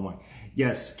have a one-on-one.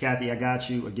 Yes, Kathy, I got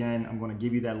you. Again, I'm going to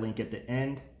give you that link at the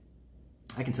end.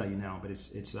 I can tell you now, but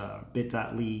it's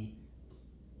bit.ly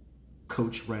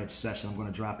Coach Reg session. I'm going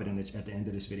to drop it at the end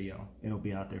of this video. It'll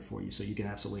be out there for you, so you can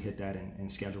absolutely hit that and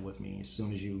schedule with me as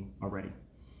soon as you are ready.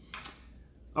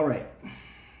 All right.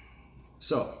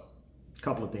 So, a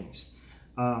couple of things.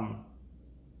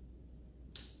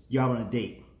 You're out on a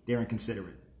date. They're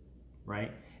inconsiderate,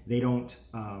 right? They don't,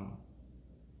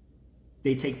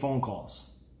 they take phone calls,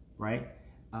 right?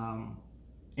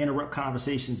 Interrupt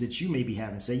conversations that you may be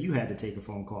having. Say you had to take a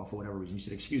phone call for whatever reason. You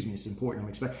said, excuse me, it's important. I'm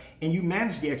expecting. And you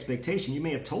manage the expectation. You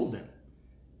may have told them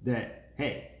that,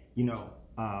 hey, you know,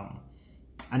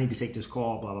 I need to take this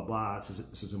call, blah, blah, blah.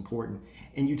 This is important.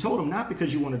 And you told them not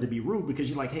because you wanted to be rude, because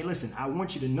you're like, hey, listen, I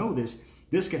want you to know this.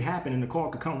 This could happen and the call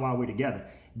could come while we're together.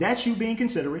 That's you being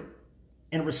considerate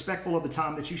and respectful of the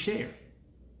time that you share.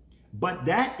 But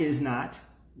that is not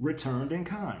returned in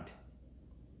kind.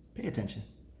 Pay attention.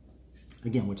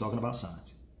 Again, we're talking about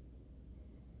signs.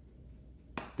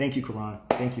 Thank you, Karan.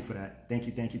 Thank you for that. Thank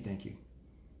you.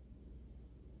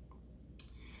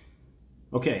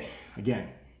 Okay, again,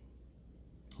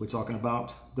 we're talking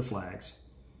about the flags.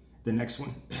 The next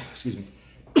one, excuse me,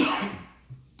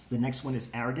 The next one is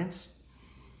arrogance.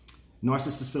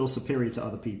 Narcissists feel superior to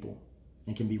other people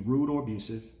and can be rude or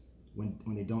abusive when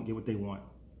they don't get what they want.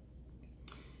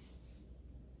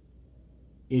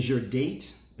 Is your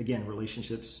date, again,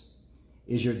 relationships,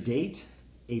 is your date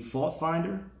a fault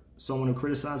finder, someone who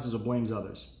criticizes or blames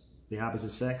others, the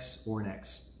opposite sex, or an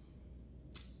ex?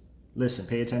 Listen,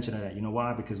 pay attention to that. You know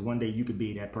why? Because one day you could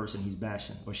be that person he's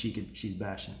bashing, or she's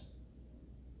bashing.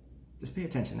 Just pay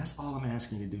attention. That's all I'm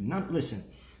asking you to do. Listen,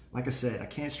 like I said, I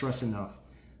can't stress enough.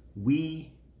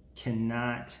 We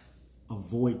cannot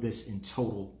avoid this in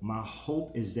total. My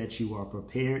hope is that you are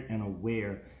prepared and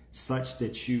aware such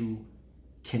that you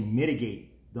can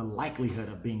mitigate the likelihood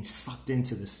of being sucked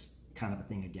into this kind of a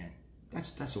thing again.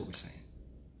 That's what we're saying.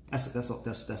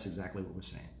 That's exactly what we're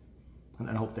saying. And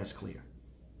I hope that's clear.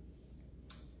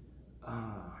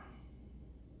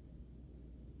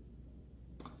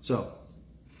 So,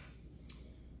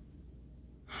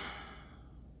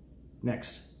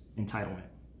 next, entitlement.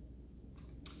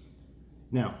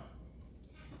 Now,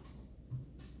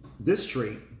 this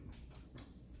trait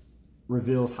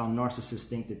reveals how narcissists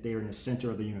think that they're in the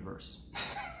center of the universe.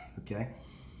 Okay?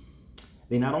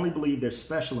 They not only believe they're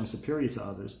special and superior to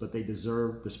others, but they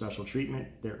deserve the special treatment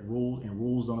that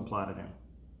rules don't apply to them.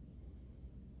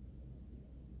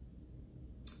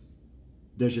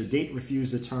 Does your date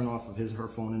refuse to turn off of his or her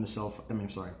phone in the cell phone?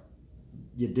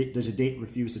 Does your date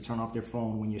refuse to turn off their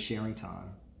phone when you're sharing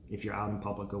time? If you're out in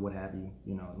public or what have you,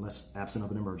 unless absent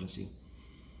of an emergency.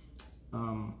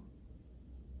 Do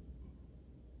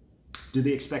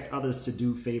they expect others to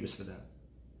do favors for them?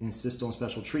 Insist on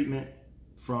special treatment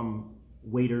from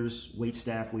waiters, wait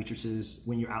staff, waitresses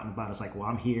when you're out and about. It's like, well,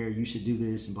 I'm here, you should do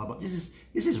this and blah, blah. This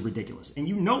is ridiculous. And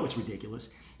you know it's ridiculous.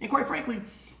 And quite frankly,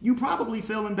 you probably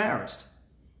feel embarrassed.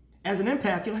 As an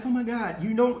empath, you're like, oh my God,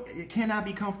 it cannot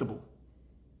be comfortable.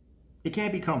 It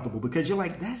can't be comfortable because you're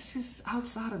like, that's just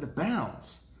outside of the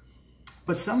bounds.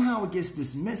 But somehow it gets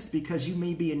dismissed because you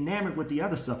may be enamored with the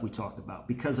other stuff we talked about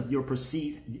because of your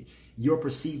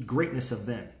perceived greatness of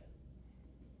them.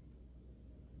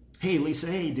 Hey, Lisa.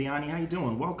 Hey, Deani. How you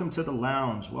doing? Welcome to the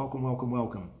lounge. Welcome, welcome,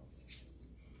 welcome.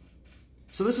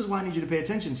 So this is why I need you to pay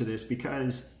attention to this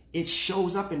because it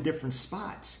shows up in different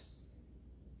spots.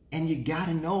 And you got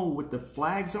to know what the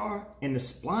flags are and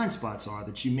the blind spots are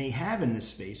that you may have in this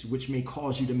space, which may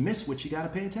cause you to miss what you got to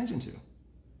pay attention to.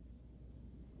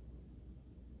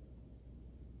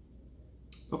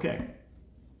 Okay.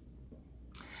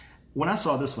 When I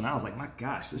saw this one, I was like, my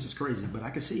gosh, this is crazy, but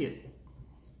I could see it.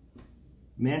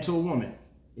 Man to a woman.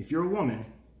 If you're a woman,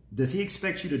 does he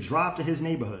expect you to drive to his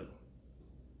neighborhood?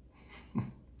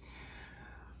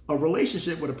 A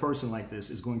relationship with a person like this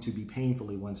is going to be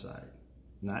painfully one-sided.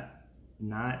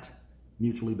 Not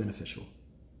mutually beneficial.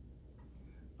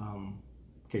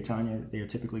 Okay, Tanya, they are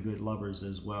typically good lovers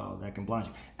as well. That can blind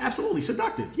you. Absolutely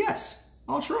seductive. Yes,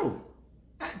 all true.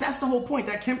 That's the whole point.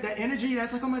 That energy,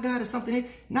 that's like, oh my God, it's something.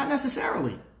 Not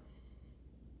necessarily.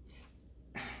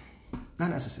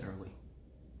 Not necessarily.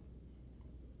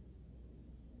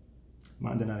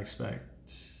 Mine,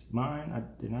 I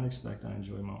did not expect. I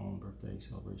enjoy my own birthday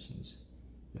celebrations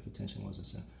if attention wasn't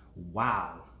sent.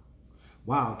 Wow.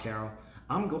 Wow, Carol.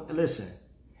 Listen,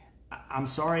 I'm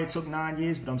sorry it took 9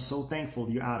 years, but I'm so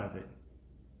thankful you're out of it.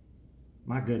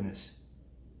 My goodness.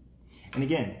 And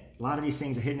again, a lot of these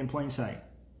things are hidden in plain sight.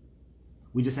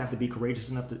 We just have to be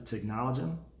courageous enough to acknowledge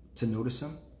them, to notice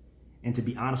them, and to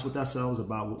be honest with ourselves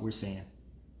about what we're seeing.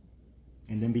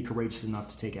 And then be courageous enough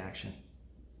to take action.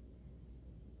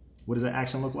 What does that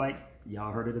action look like?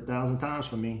 Y'all heard it 1,000 times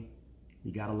from me.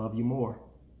 You gotta love you more.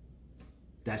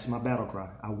 That's my battle cry.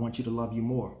 I want you to love you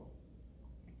more.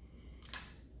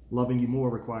 Loving you more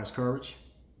requires courage.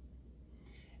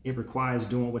 It requires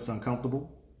doing what's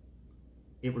uncomfortable.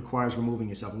 It requires removing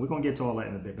yourself. And we're going to get to all that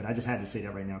in a bit, but I just had to say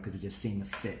that right now because it just seemed to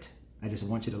fit. I just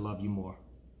want you to love you more.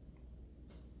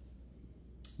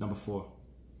 Number 4.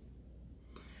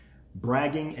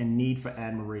 Bragging and need for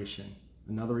admiration.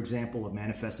 Another example of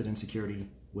manifested insecurity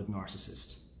with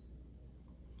narcissists.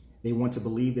 They want to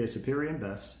believe they're superior and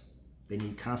best. They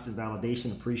need constant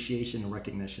validation, appreciation, and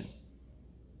recognition.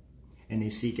 And they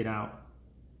seek it out.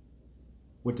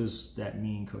 What does that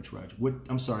mean, Coach Reg?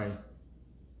 I'm sorry,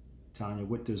 Tanya,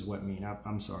 what does what mean?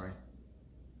 I'm sorry.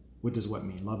 What does what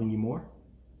mean? Loving you more?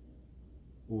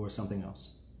 Or something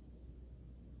else?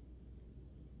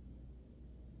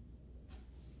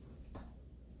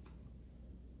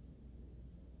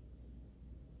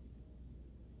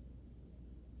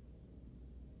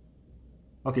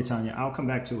 Okay, Tanya, I'll come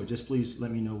back to it. Just please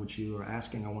let me know what you are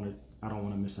asking. I don't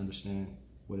want to misunderstand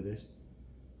what it is.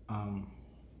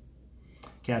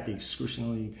 Kathy,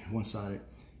 excruciatingly one-sided.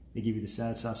 They give you the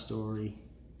sad sob story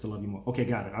to love you more. Okay,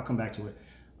 got it. I'll come back to it.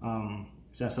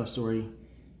 Sad sob story.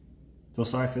 Feel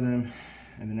sorry for them.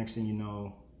 And the next thing you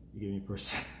know, you give me a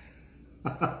person.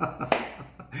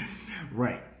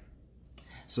 Right.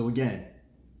 So again,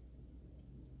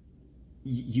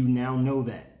 you now know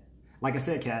that. Like I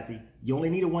said, Kathy, you only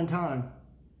need it one time.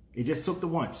 It just took the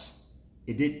once.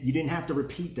 You didn't have to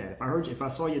repeat that. If I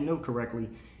saw your note correctly,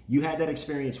 you had that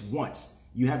experience once.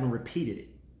 You haven't repeated it.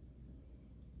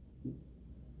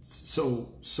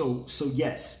 So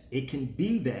yes, it can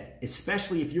be that,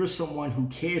 especially if you're someone who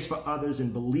cares for others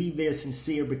and believe they're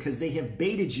sincere because they have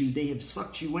baited you, they have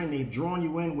sucked you in, they've drawn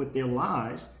you in with their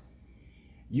lies.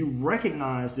 You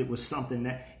recognized it was something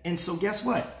that, and so guess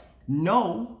what?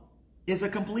 No is a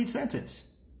complete sentence.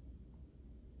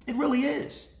 It really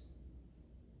is.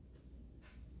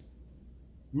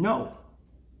 No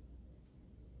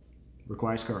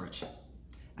requires courage.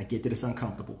 I get that it's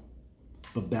uncomfortable,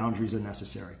 but boundaries are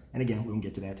necessary. And again, we're going to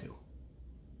get to that too.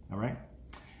 All right?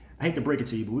 I hate to break it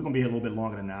to you, but we're going to be here a little bit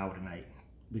longer than an hour tonight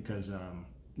because,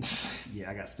 yeah,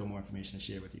 I got still more information to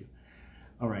share with you.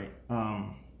 All right.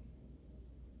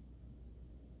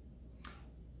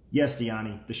 Yes,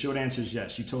 Deani, the short answer is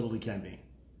yes, you totally can be.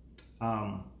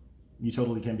 You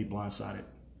totally can be blindsided.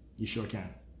 You sure can.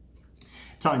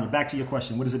 Tanya, back to your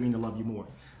question. What does it mean to love you more?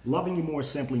 Loving you more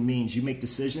simply means you make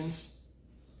decisions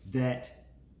that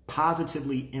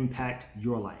positively impact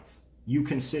your life. You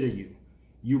consider you.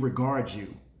 You regard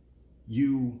you.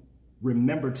 You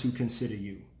remember to consider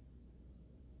you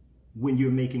when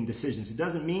you're making decisions. It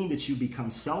doesn't mean that you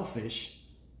become selfish,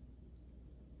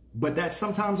 but that's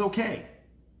sometimes okay.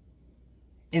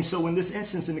 And so in this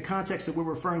instance, in the context that we're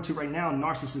referring to right now,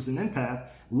 narcissist and empath,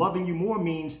 loving you more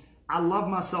means I love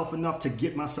myself enough to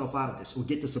get myself out of this or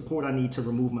get the support I need to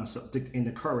remove myself and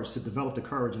the courage to develop the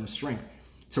courage and the strength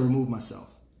to remove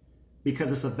myself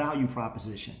because it's a value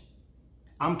proposition.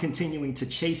 I'm continuing to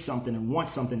chase something and want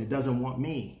something that doesn't want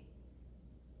me.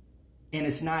 And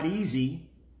it's not easy,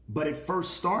 but it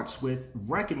first starts with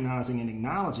recognizing and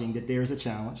acknowledging that there's a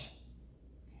challenge.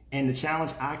 And the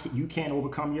challenge, you can't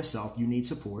overcome yourself. You need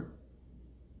support.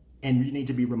 And you need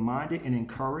to be reminded and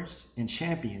encouraged and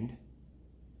championed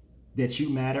that you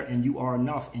matter and you are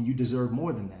enough and you deserve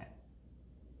more than that.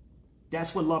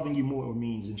 That's what loving you more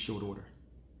means in short order.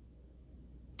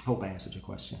 Hope I answered your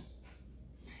question.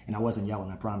 And I wasn't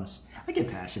yelling, I promise. I get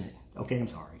passionate. Okay, I'm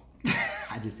sorry.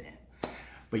 I just am.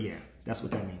 But yeah, that's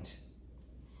what that means.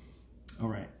 All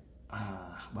right.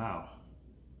 Wow.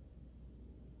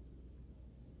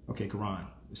 Okay, Karan.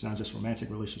 It's not just romantic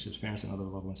relationships, parents and other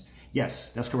loved ones.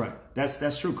 Yes, that's correct.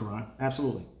 That's true, Karan.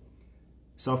 Absolutely.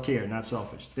 Self-care, not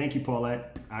selfish. Thank you,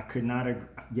 Paulette. I could not agree.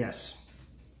 Yes.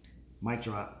 Mic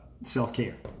drop.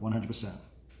 Self-care, 100%.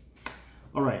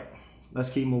 All right, let's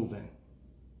keep moving.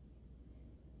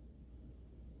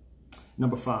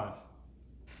 Number 5.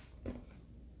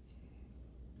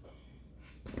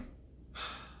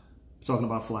 Talking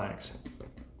about flags.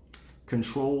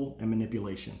 Control and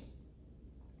manipulation.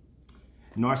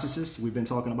 Narcissists, we've been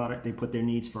talking about it, they put their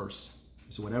needs first.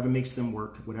 So whatever makes them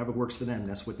work, whatever works for them,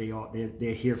 that's what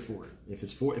they're here for. If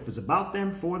it's about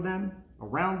them, for them,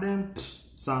 around them,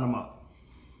 sign them up.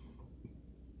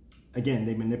 Again,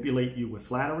 they manipulate you with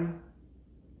flattery,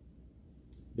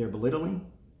 they're belittling,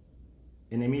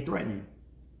 and they may threaten you.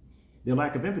 Their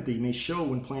lack of empathy may show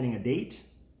when planning a date.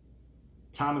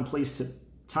 Time and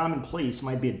place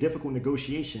might be a difficult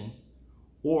negotiation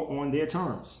or on their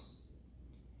terms,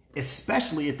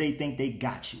 especially if they think they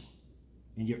got you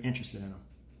and you're interested in them.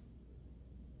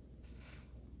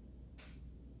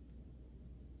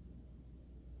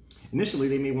 Initially,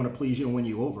 they may want to please you and win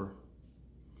you over.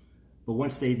 But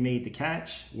once they've made the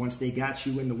catch, once they got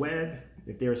you in the web,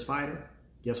 if they're a spider,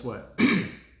 guess what?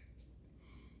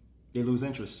 They lose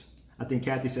interest. I think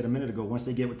Kathy said a minute ago, once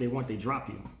they get what they want, they drop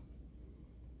you.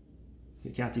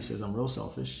 Kathy says, I'm real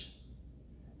selfish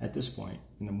at this point.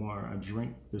 And the more I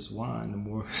drink this wine, the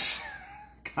more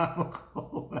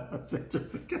comical I think.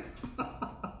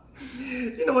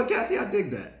 You know what, Kathy? I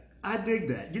dig that. I dig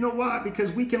that. You know why?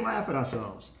 Because we can laugh at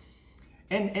ourselves.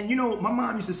 And you know, my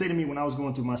mom used to say to me when I was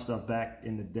going through my stuff back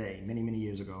in the day, many, many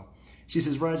years ago, she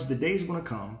says, Reg, the day's going to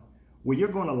come where you're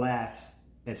going to laugh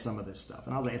at some of this stuff.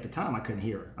 And I was like, at the time, I couldn't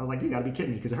hear her. I was like, you got to be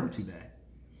kidding me because it hurt too bad.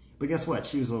 But guess what?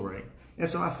 She was all right. And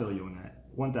so I feel you on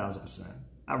that, 1,000%.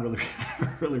 I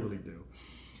really, really do.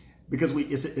 Because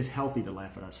it's healthy to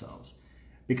laugh at ourselves.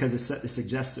 Because it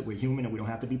suggests that we're human and we don't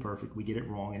have to be perfect. We get it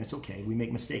wrong and it's okay. We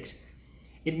make mistakes.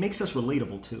 It makes us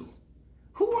relatable too.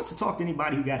 Who wants to talk to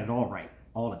anybody who got it all right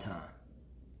all the time?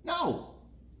 No.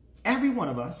 Every one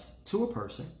of us, to a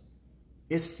person,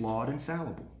 is flawed and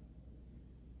fallible.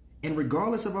 And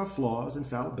regardless of our flaws and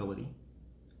fallibility,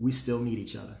 we still need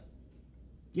each other.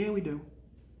 Yeah, we do.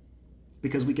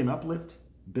 Because we can uplift,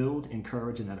 build,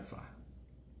 encourage, and edify.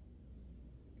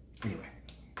 Anyway,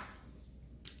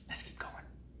 let's keep going.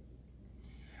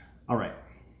 All right.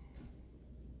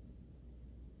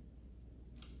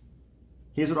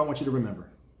 Here's what I want you to remember.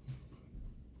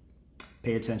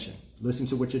 Pay attention. Listen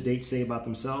to what your dates say about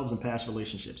themselves and past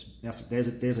relationships. There's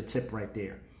a tip right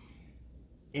there.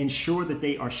 Ensure that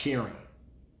they are sharing.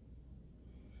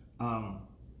 Hold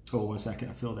 1 second.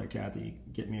 I feel that, Kathy.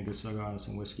 Get me a good cigar and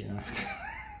some whiskey. You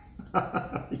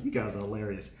guys are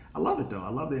hilarious. I love it, though. I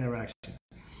love the interaction.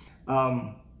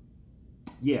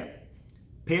 Yeah.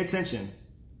 Pay attention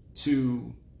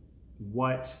to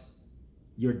what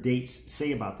your dates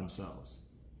say about themselves.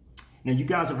 Now, you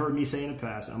guys have heard me say in the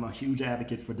past, I'm a huge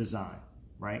advocate for design,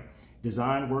 right?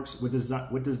 Design works. What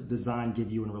does design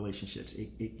give you in relationships?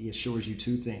 It assures you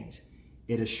two things.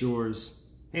 It assures,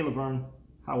 hey, Laverne,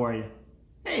 how are you?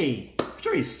 Hey,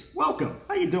 Patrice, welcome.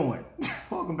 How you doing?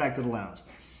 Welcome back to the lounge.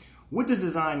 What does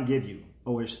design give you?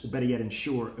 Or better yet,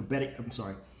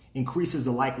 increases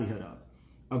the likelihood of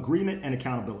agreement and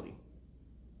accountability.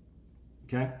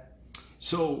 Okay?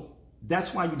 So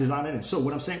that's why you design it in. So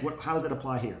what I'm saying, how does that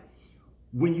apply here?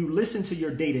 When you listen to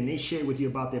your date and they share with you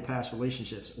about their past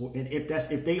relationships, and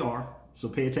if they are, so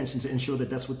pay attention to ensure that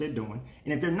that's what they're doing.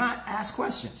 And if they're not, ask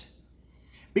questions.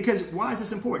 Because why is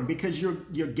this important? Because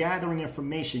you're gathering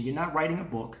information. You're not writing a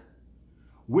book.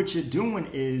 What you're doing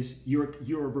is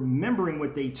you're remembering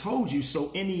what they told you.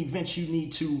 So in the event you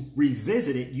need to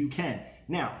revisit it, you can.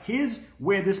 Now, here's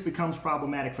where this becomes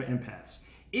problematic for empaths.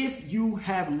 If you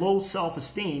have low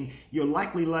self-esteem, you're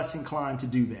likely less inclined to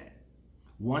do that.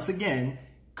 Once again,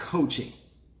 coaching.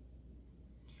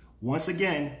 Once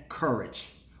again, courage.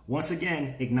 Once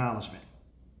again, acknowledgement.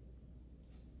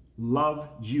 Love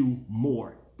you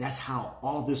more. That's how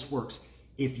all this works.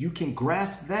 If you can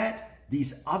grasp that,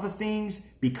 these other things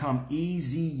become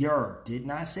easier. Didn't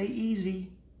I say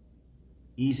easy?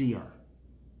 Easier.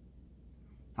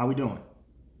 How we doing?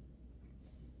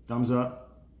 Thumbs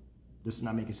up. This is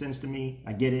not making sense to me.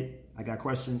 I get it. I got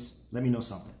questions. Let me know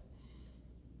something.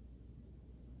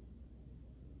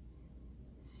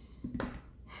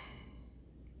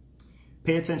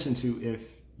 Pay attention to if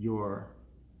your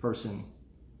person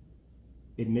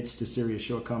admits to serious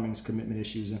shortcomings, commitment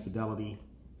issues, infidelity,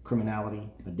 criminality,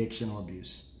 addiction, or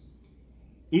abuse.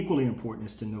 Equally important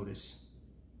is to notice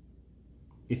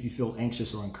if you feel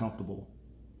anxious or uncomfortable,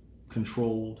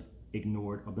 controlled,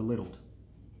 ignored, or belittled.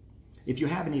 If you're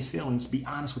having these feelings, be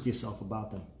honest with yourself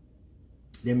about them.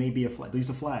 There may be these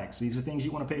are flags. These are things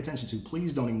you want to pay attention to.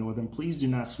 Please don't ignore them. Please do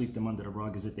not sweep them under the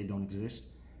rug as if they don't exist.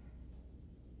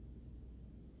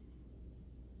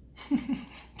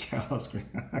 Carol's screen.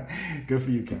 Good for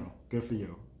you, Carol. Good for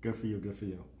you. Good for you. Good for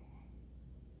you.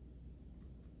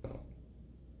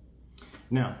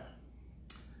 Now,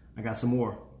 I got some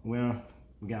more. Well,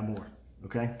 we got more.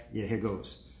 Okay? Yeah, here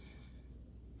goes.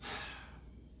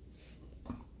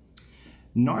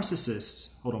 Narcissists.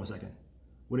 Hold on a second.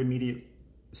 What immediate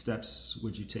steps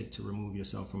would you take to remove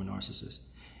yourself from a narcissist?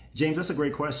 James, that's a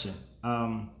great question.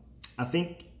 I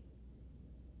think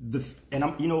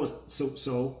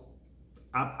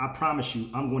I promise you,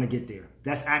 I'm going to get there.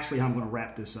 That's actually how I'm going to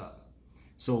wrap this up.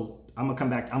 So I'm going to come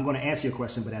back. I'm going to answer your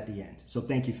question, but at the end. So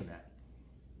thank you for that.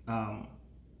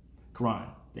 Quran,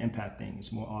 the empath thing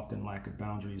is more often lack of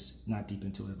boundaries, not deep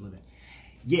intuitive living.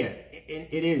 Yeah,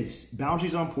 it is.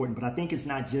 Boundaries are important, but I think it's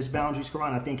not just boundaries,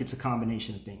 Quran. I think it's a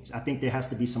combination of things. I think there has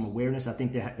to be some awareness. I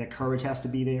think that courage has to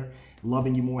be there.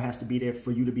 Loving you more has to be there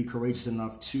for you to be courageous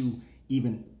enough to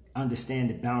even understand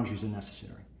that boundaries are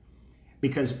necessary.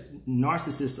 Because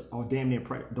narcissists are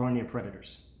darn near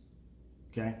predators.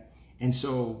 Okay? And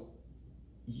so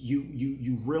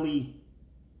you really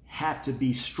have to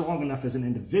be strong enough as an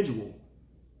individual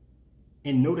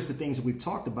and notice the things that we've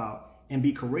talked about and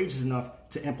be courageous enough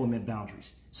to implement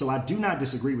boundaries. So I do not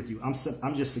disagree with you. I'm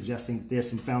just suggesting that there's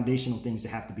some foundational things that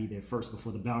have to be there first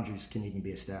before the boundaries can even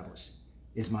be established.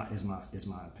 Is my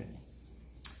opinion.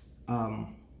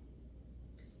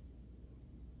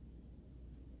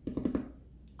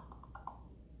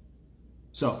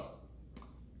 So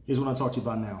here's what I'll talk to you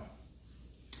about now.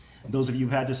 Those of you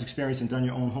who've had this experience and done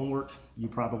your own homework, you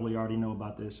probably already know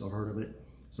about this or heard of it.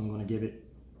 So I'm going to give it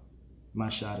my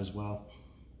shot as well.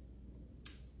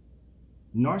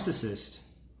 Narcissists,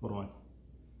 hold on.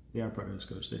 They are predators,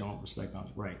 Coach. They don't respect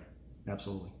boundaries. Right.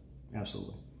 Absolutely.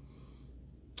 Absolutely.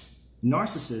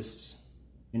 Narcissists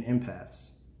and empaths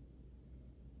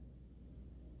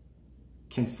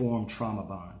can form trauma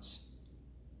bonds.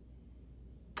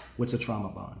 What's a trauma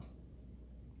bond?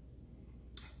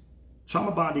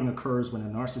 Trauma bonding occurs when a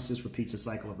narcissist repeats a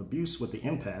cycle of abuse with the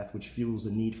empath, which fuels the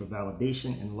need for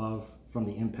validation and love from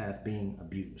the empath being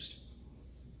abused.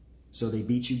 So they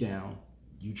beat you down,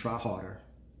 you try harder,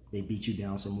 they beat you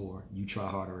down some more, you try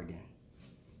harder again.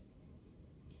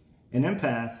 An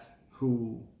empath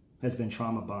who has been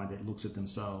trauma bonded looks at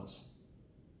themselves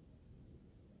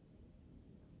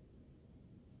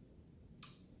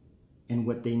and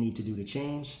what they need to do to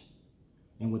change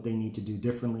and what they need to do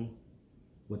differently,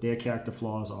 what their character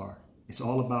flaws are. It's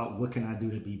all about what can I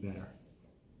do to be better.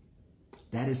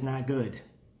 That is not good.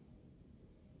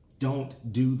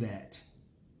 Don't do that.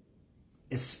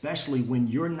 Especially when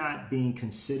you're not being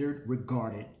considered,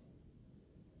 regarded,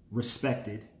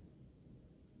 respected,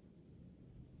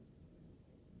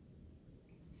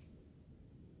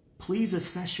 please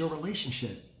assess your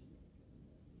relationship.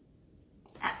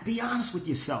 Be honest with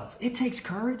yourself. It takes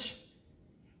courage,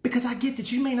 because I get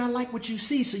that you may not like what you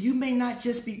see. So you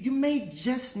may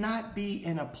just not be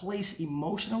in a place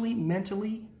emotionally,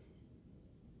 mentally,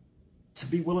 to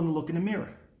be willing to look in the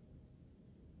mirror.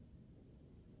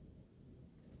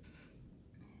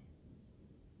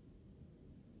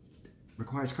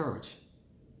 Requires courage.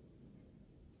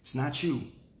 It's not you.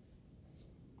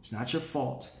 It's not your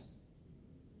fault.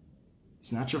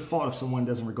 It's not your fault if someone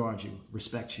doesn't regard you,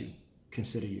 respect you,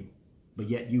 consider you, but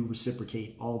yet you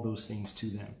reciprocate all those things to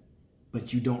them,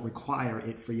 but you don't require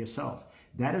it for yourself.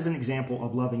 That is an example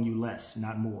of loving you less,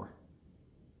 not more.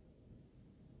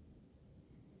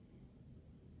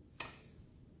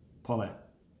 Paulette,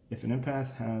 if an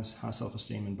empath has high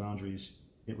self-esteem and boundaries,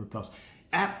 it repels.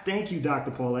 Thank you,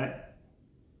 Dr. Paulette.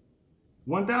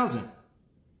 1,000.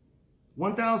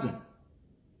 1,000.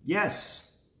 Yes.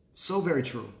 So very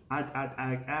true.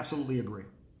 I absolutely agree.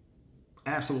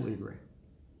 Absolutely agree.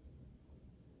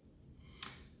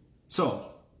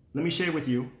 So let me share with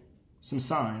you some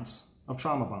signs of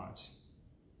trauma bonds.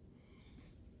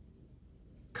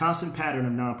 Constant pattern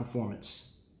of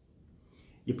non-performance.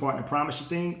 Your partner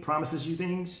promises you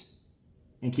things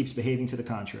and keeps behaving to the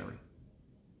contrary.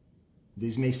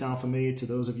 These may sound familiar to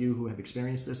those of you who have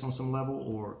experienced this on some level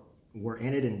or were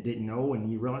in it and didn't know,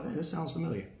 and you realize, hey, this sounds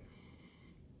familiar.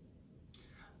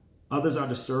 Others are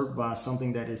disturbed by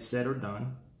something that is said or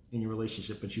done in your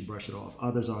relationship, but you brush it off.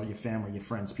 Others are your family, your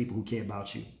friends, people who care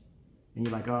about you. And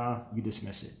you're like, you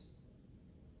dismiss it.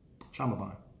 Trauma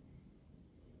bond.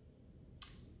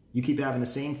 You keep having the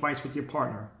same fights with your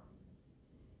partner.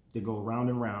 They go round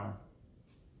and round.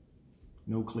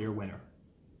 No clear winner.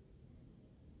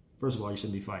 First of all, you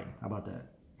shouldn't be fighting. How about that?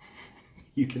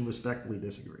 You can respectfully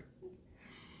disagree.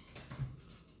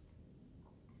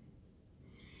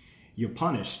 You're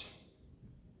punished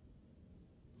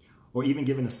or even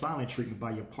given a silent treatment by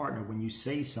your partner when you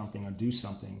say something or do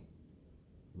something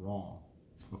wrong,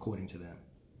 according to them.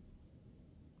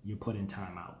 You're put in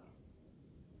timeout.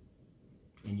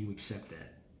 And you accept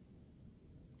that.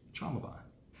 Trauma bond.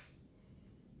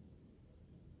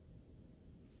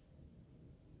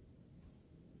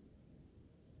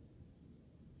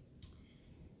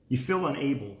 You feel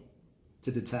unable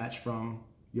to detach from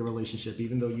your relationship,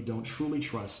 even though you don't truly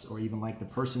trust or even like the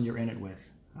person you're in it with.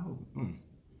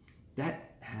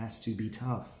 That has to be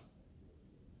tough.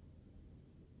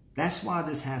 That's why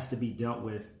this has to be dealt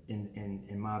with,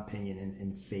 in my opinion,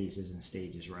 in phases and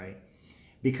stages, right?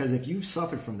 Because if you've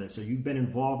suffered from this or you've been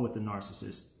involved with the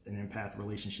narcissist, an empath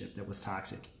relationship that was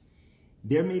toxic,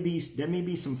 there may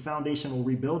be some foundational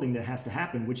rebuilding that has to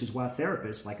happen, which is why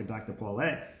therapists like a Dr.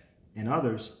 Paulette and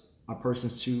others are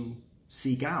persons to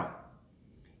seek out.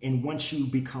 And once you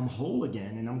become whole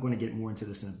again, and I'm going to get more into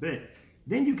this in a bit,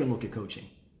 then you can look at coaching.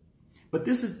 But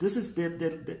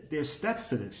there's steps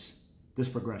to this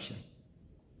progression.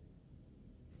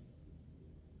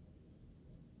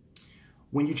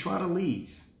 When you try to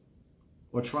leave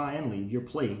or try and leave, you're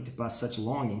plagued by such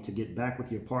longing to get back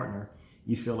with your partner,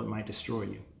 you feel it might destroy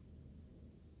you.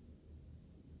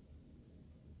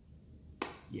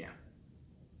 Yeah.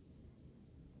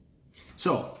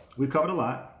 So we've covered a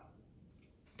lot.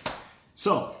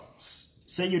 So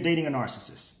say you're dating a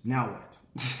narcissist. Now what?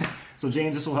 So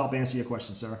James, this will help answer your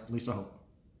question, sir. At least I hope.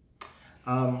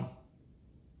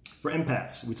 For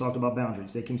empaths, we talked about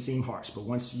boundaries. They can seem harsh, but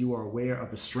once you are aware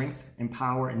of the strength and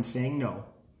power in saying no,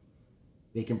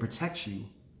 they can protect you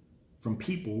from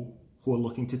people who are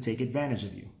looking to take advantage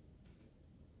of you.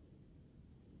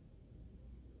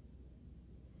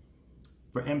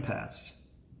 For empaths,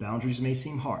 boundaries may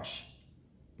seem harsh,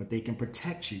 but they can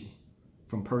protect you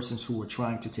from persons who are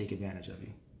trying to take advantage of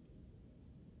you.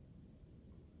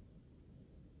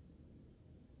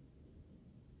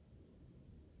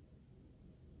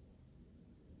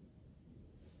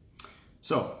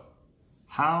 So,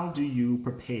 How do you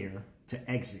prepare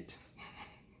to exit?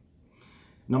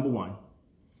 Number one,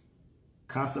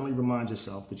 constantly remind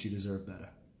yourself that you deserve better.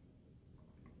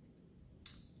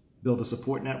 Build a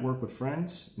support network with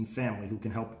friends and family who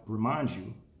can help remind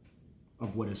you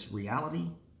of what is reality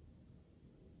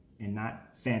and not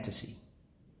fantasy.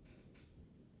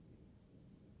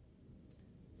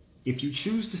 If you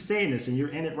choose to stay in this and you're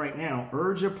in it right now,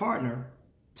 urge your partner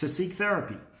to seek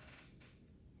therapy.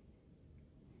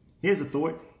 Here's a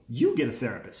thought. You get a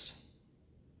therapist,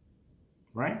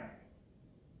 right?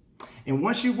 And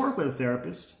once you work with a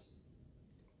therapist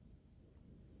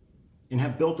and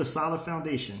have built a solid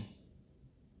foundation,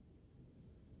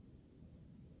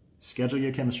 schedule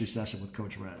your chemistry session with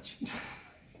Coach Reg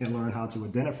and learn how to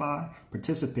identify,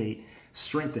 participate,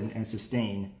 strengthen, and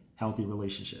sustain healthy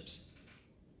relationships.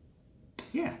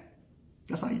 Yeah,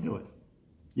 that's how you do it.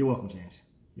 You're welcome, James.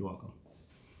 You're welcome.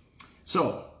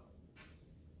 So,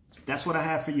 that's what I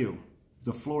have for you.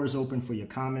 The floor is open for your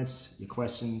comments, your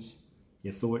questions,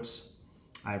 your thoughts.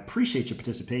 I appreciate your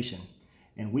participation.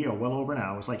 And we are well over an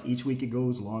hour. It's like each week it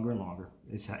goes longer and longer.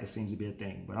 It seems to be a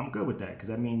thing. But I'm good with that because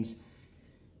that means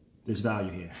there's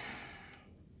value here.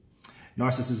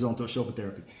 Narcissists don't show for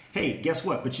therapy. Hey, guess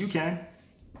what? But you can.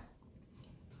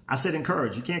 I said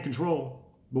encourage. You can't control.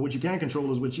 But what you can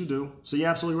control is what you do. So you're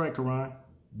absolutely right, Karan.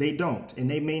 They don't, and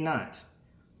they may not.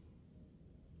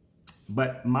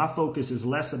 But my focus is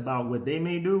less about what they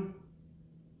may do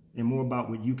and more about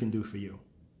what you can do for you.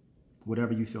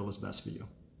 Whatever you feel is best for you.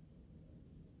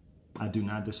 I do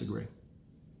not disagree.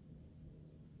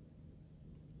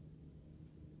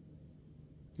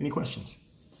 Any questions?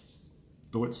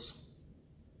 Thoughts?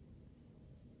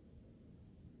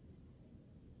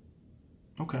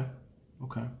 Okay.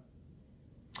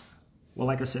 Well,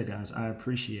 like I said, guys, I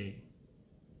appreciate.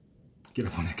 Get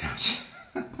up on that couch.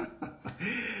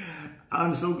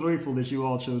 I'm so grateful that you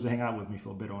all chose to hang out with me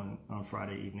for a bit on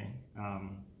Friday evening.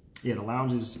 Yeah, the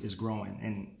lounge is growing.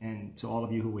 And to all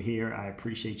of you who were here, I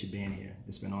appreciate you being here.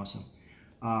 It's been awesome.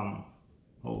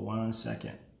 Hold 1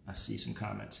 second. I see some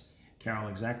comments. Carol,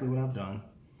 exactly what I've done.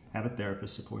 Have a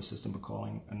therapist support system, but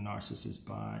calling a narcissist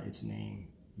by its name.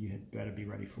 You had better be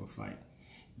ready for a fight.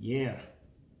 Yeah.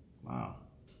 Wow.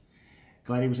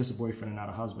 Glad he was just a boyfriend and not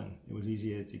a husband. It was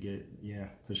easier to get, yeah,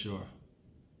 for sure.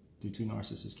 Do two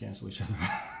narcissists cancel each other?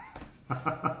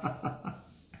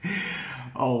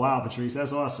 Oh, wow, Patrice,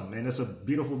 that's awesome. And it's a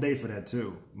beautiful day for that,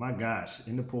 too. My gosh,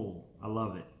 in the pool. I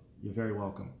love it. You're very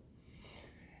welcome.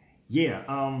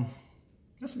 Yeah,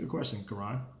 that's a good question,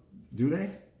 Karan. Do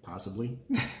they? Possibly.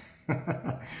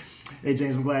 Hey,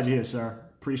 James, I'm glad you're here, sir.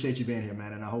 Appreciate you being here,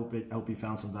 man, and I hope you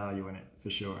found some value in it, for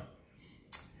sure.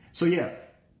 So, yeah.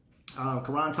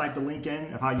 Karan typed the link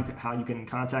in of how you can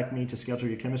contact me to schedule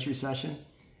your chemistry session.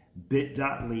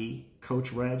 bit.ly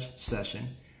Coach Reg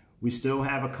session. We still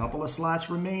have a couple of slots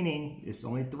remaining. It's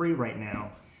only 3 right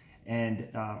now. And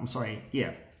I'm sorry,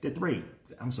 yeah, they're 3.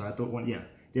 I'm sorry, I thought 1, yeah,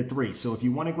 they're 3. So if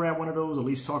you want to grab one of those, at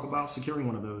least talk about securing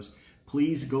one of those,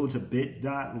 please go to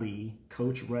bit.ly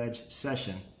Coach Reg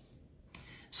session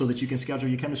so that you can schedule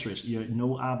your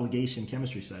no obligation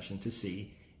chemistry session to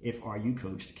see if Are You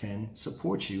Coached can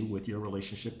support you with your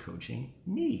relationship coaching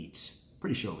needs.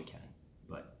 Pretty sure we can,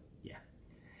 but yeah.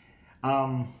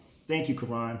 Thank you,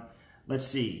 Karan. Let's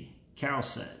see. Carol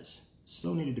says,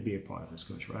 so needed to be a part of this,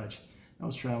 Coach Reg. I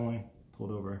was traveling,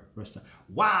 pulled over, rest time.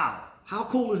 Wow, how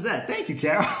cool is that? Thank you,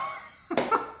 Carol.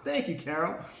 Thank you,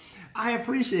 Carol. I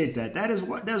appreciate that. That's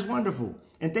wonderful.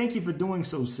 And thank you for doing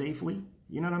so safely.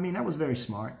 You know what I mean? That was very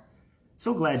smart.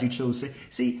 So glad you chose safe.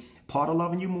 See, part of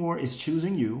loving you more is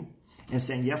choosing you and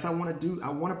saying, yes, I want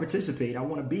to participate. I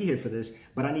want to be here for this,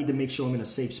 but I need to make sure I'm in a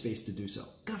safe space to do so.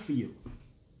 Good for you.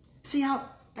 See how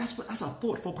that's a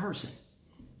thoughtful person.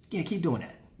 Yeah, keep doing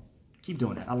that. Keep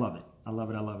doing that. I love it. I love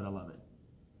it. I love it. I love it.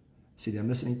 See, did I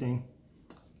miss anything?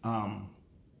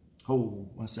 Hold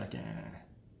 1 second.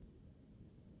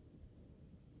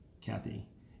 Kathy,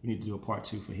 you need to do a part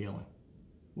 2 for healing.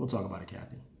 We'll talk about it,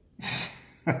 Kathy.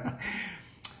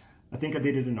 I think I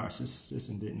dated a narcissist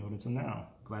and didn't know it until now.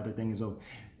 Glad that thing is over.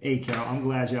 Hey, Carol, I'm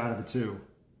glad you're out of it too.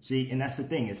 See, and that's the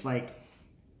thing. It's like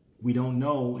we don't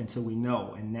know until we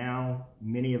know. And now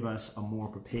many of us are more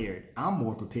prepared. I'm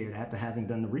more prepared after having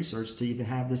done the research to even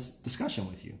have this discussion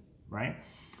with you, right?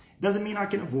 Doesn't mean I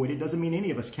can avoid it. Doesn't mean any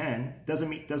of us can. Doesn't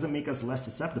make us less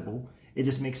susceptible. It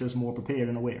just makes us more prepared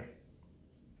and aware.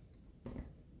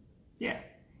 Yeah.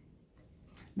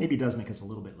 Maybe it does make us a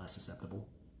little bit less susceptible.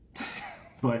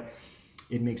 But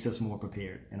it makes us more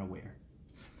prepared and aware.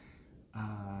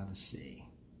 Let's see.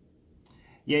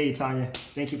 Yay, Tanya.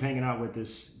 Thank you for hanging out with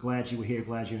us. Glad you were here.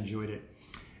 Glad you enjoyed it.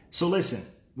 So listen,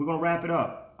 we're going to wrap it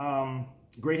up.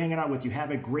 great hanging out with you.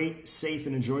 Have a great, safe,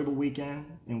 and enjoyable weekend.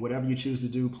 And whatever you choose to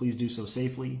do, please do so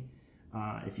safely.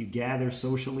 If you gather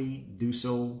socially, do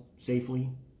so safely,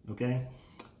 okay?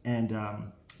 And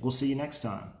we'll see you next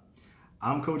time.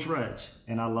 I'm Coach Reg,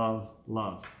 and I love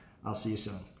love. I'll see you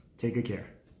soon. Take good care.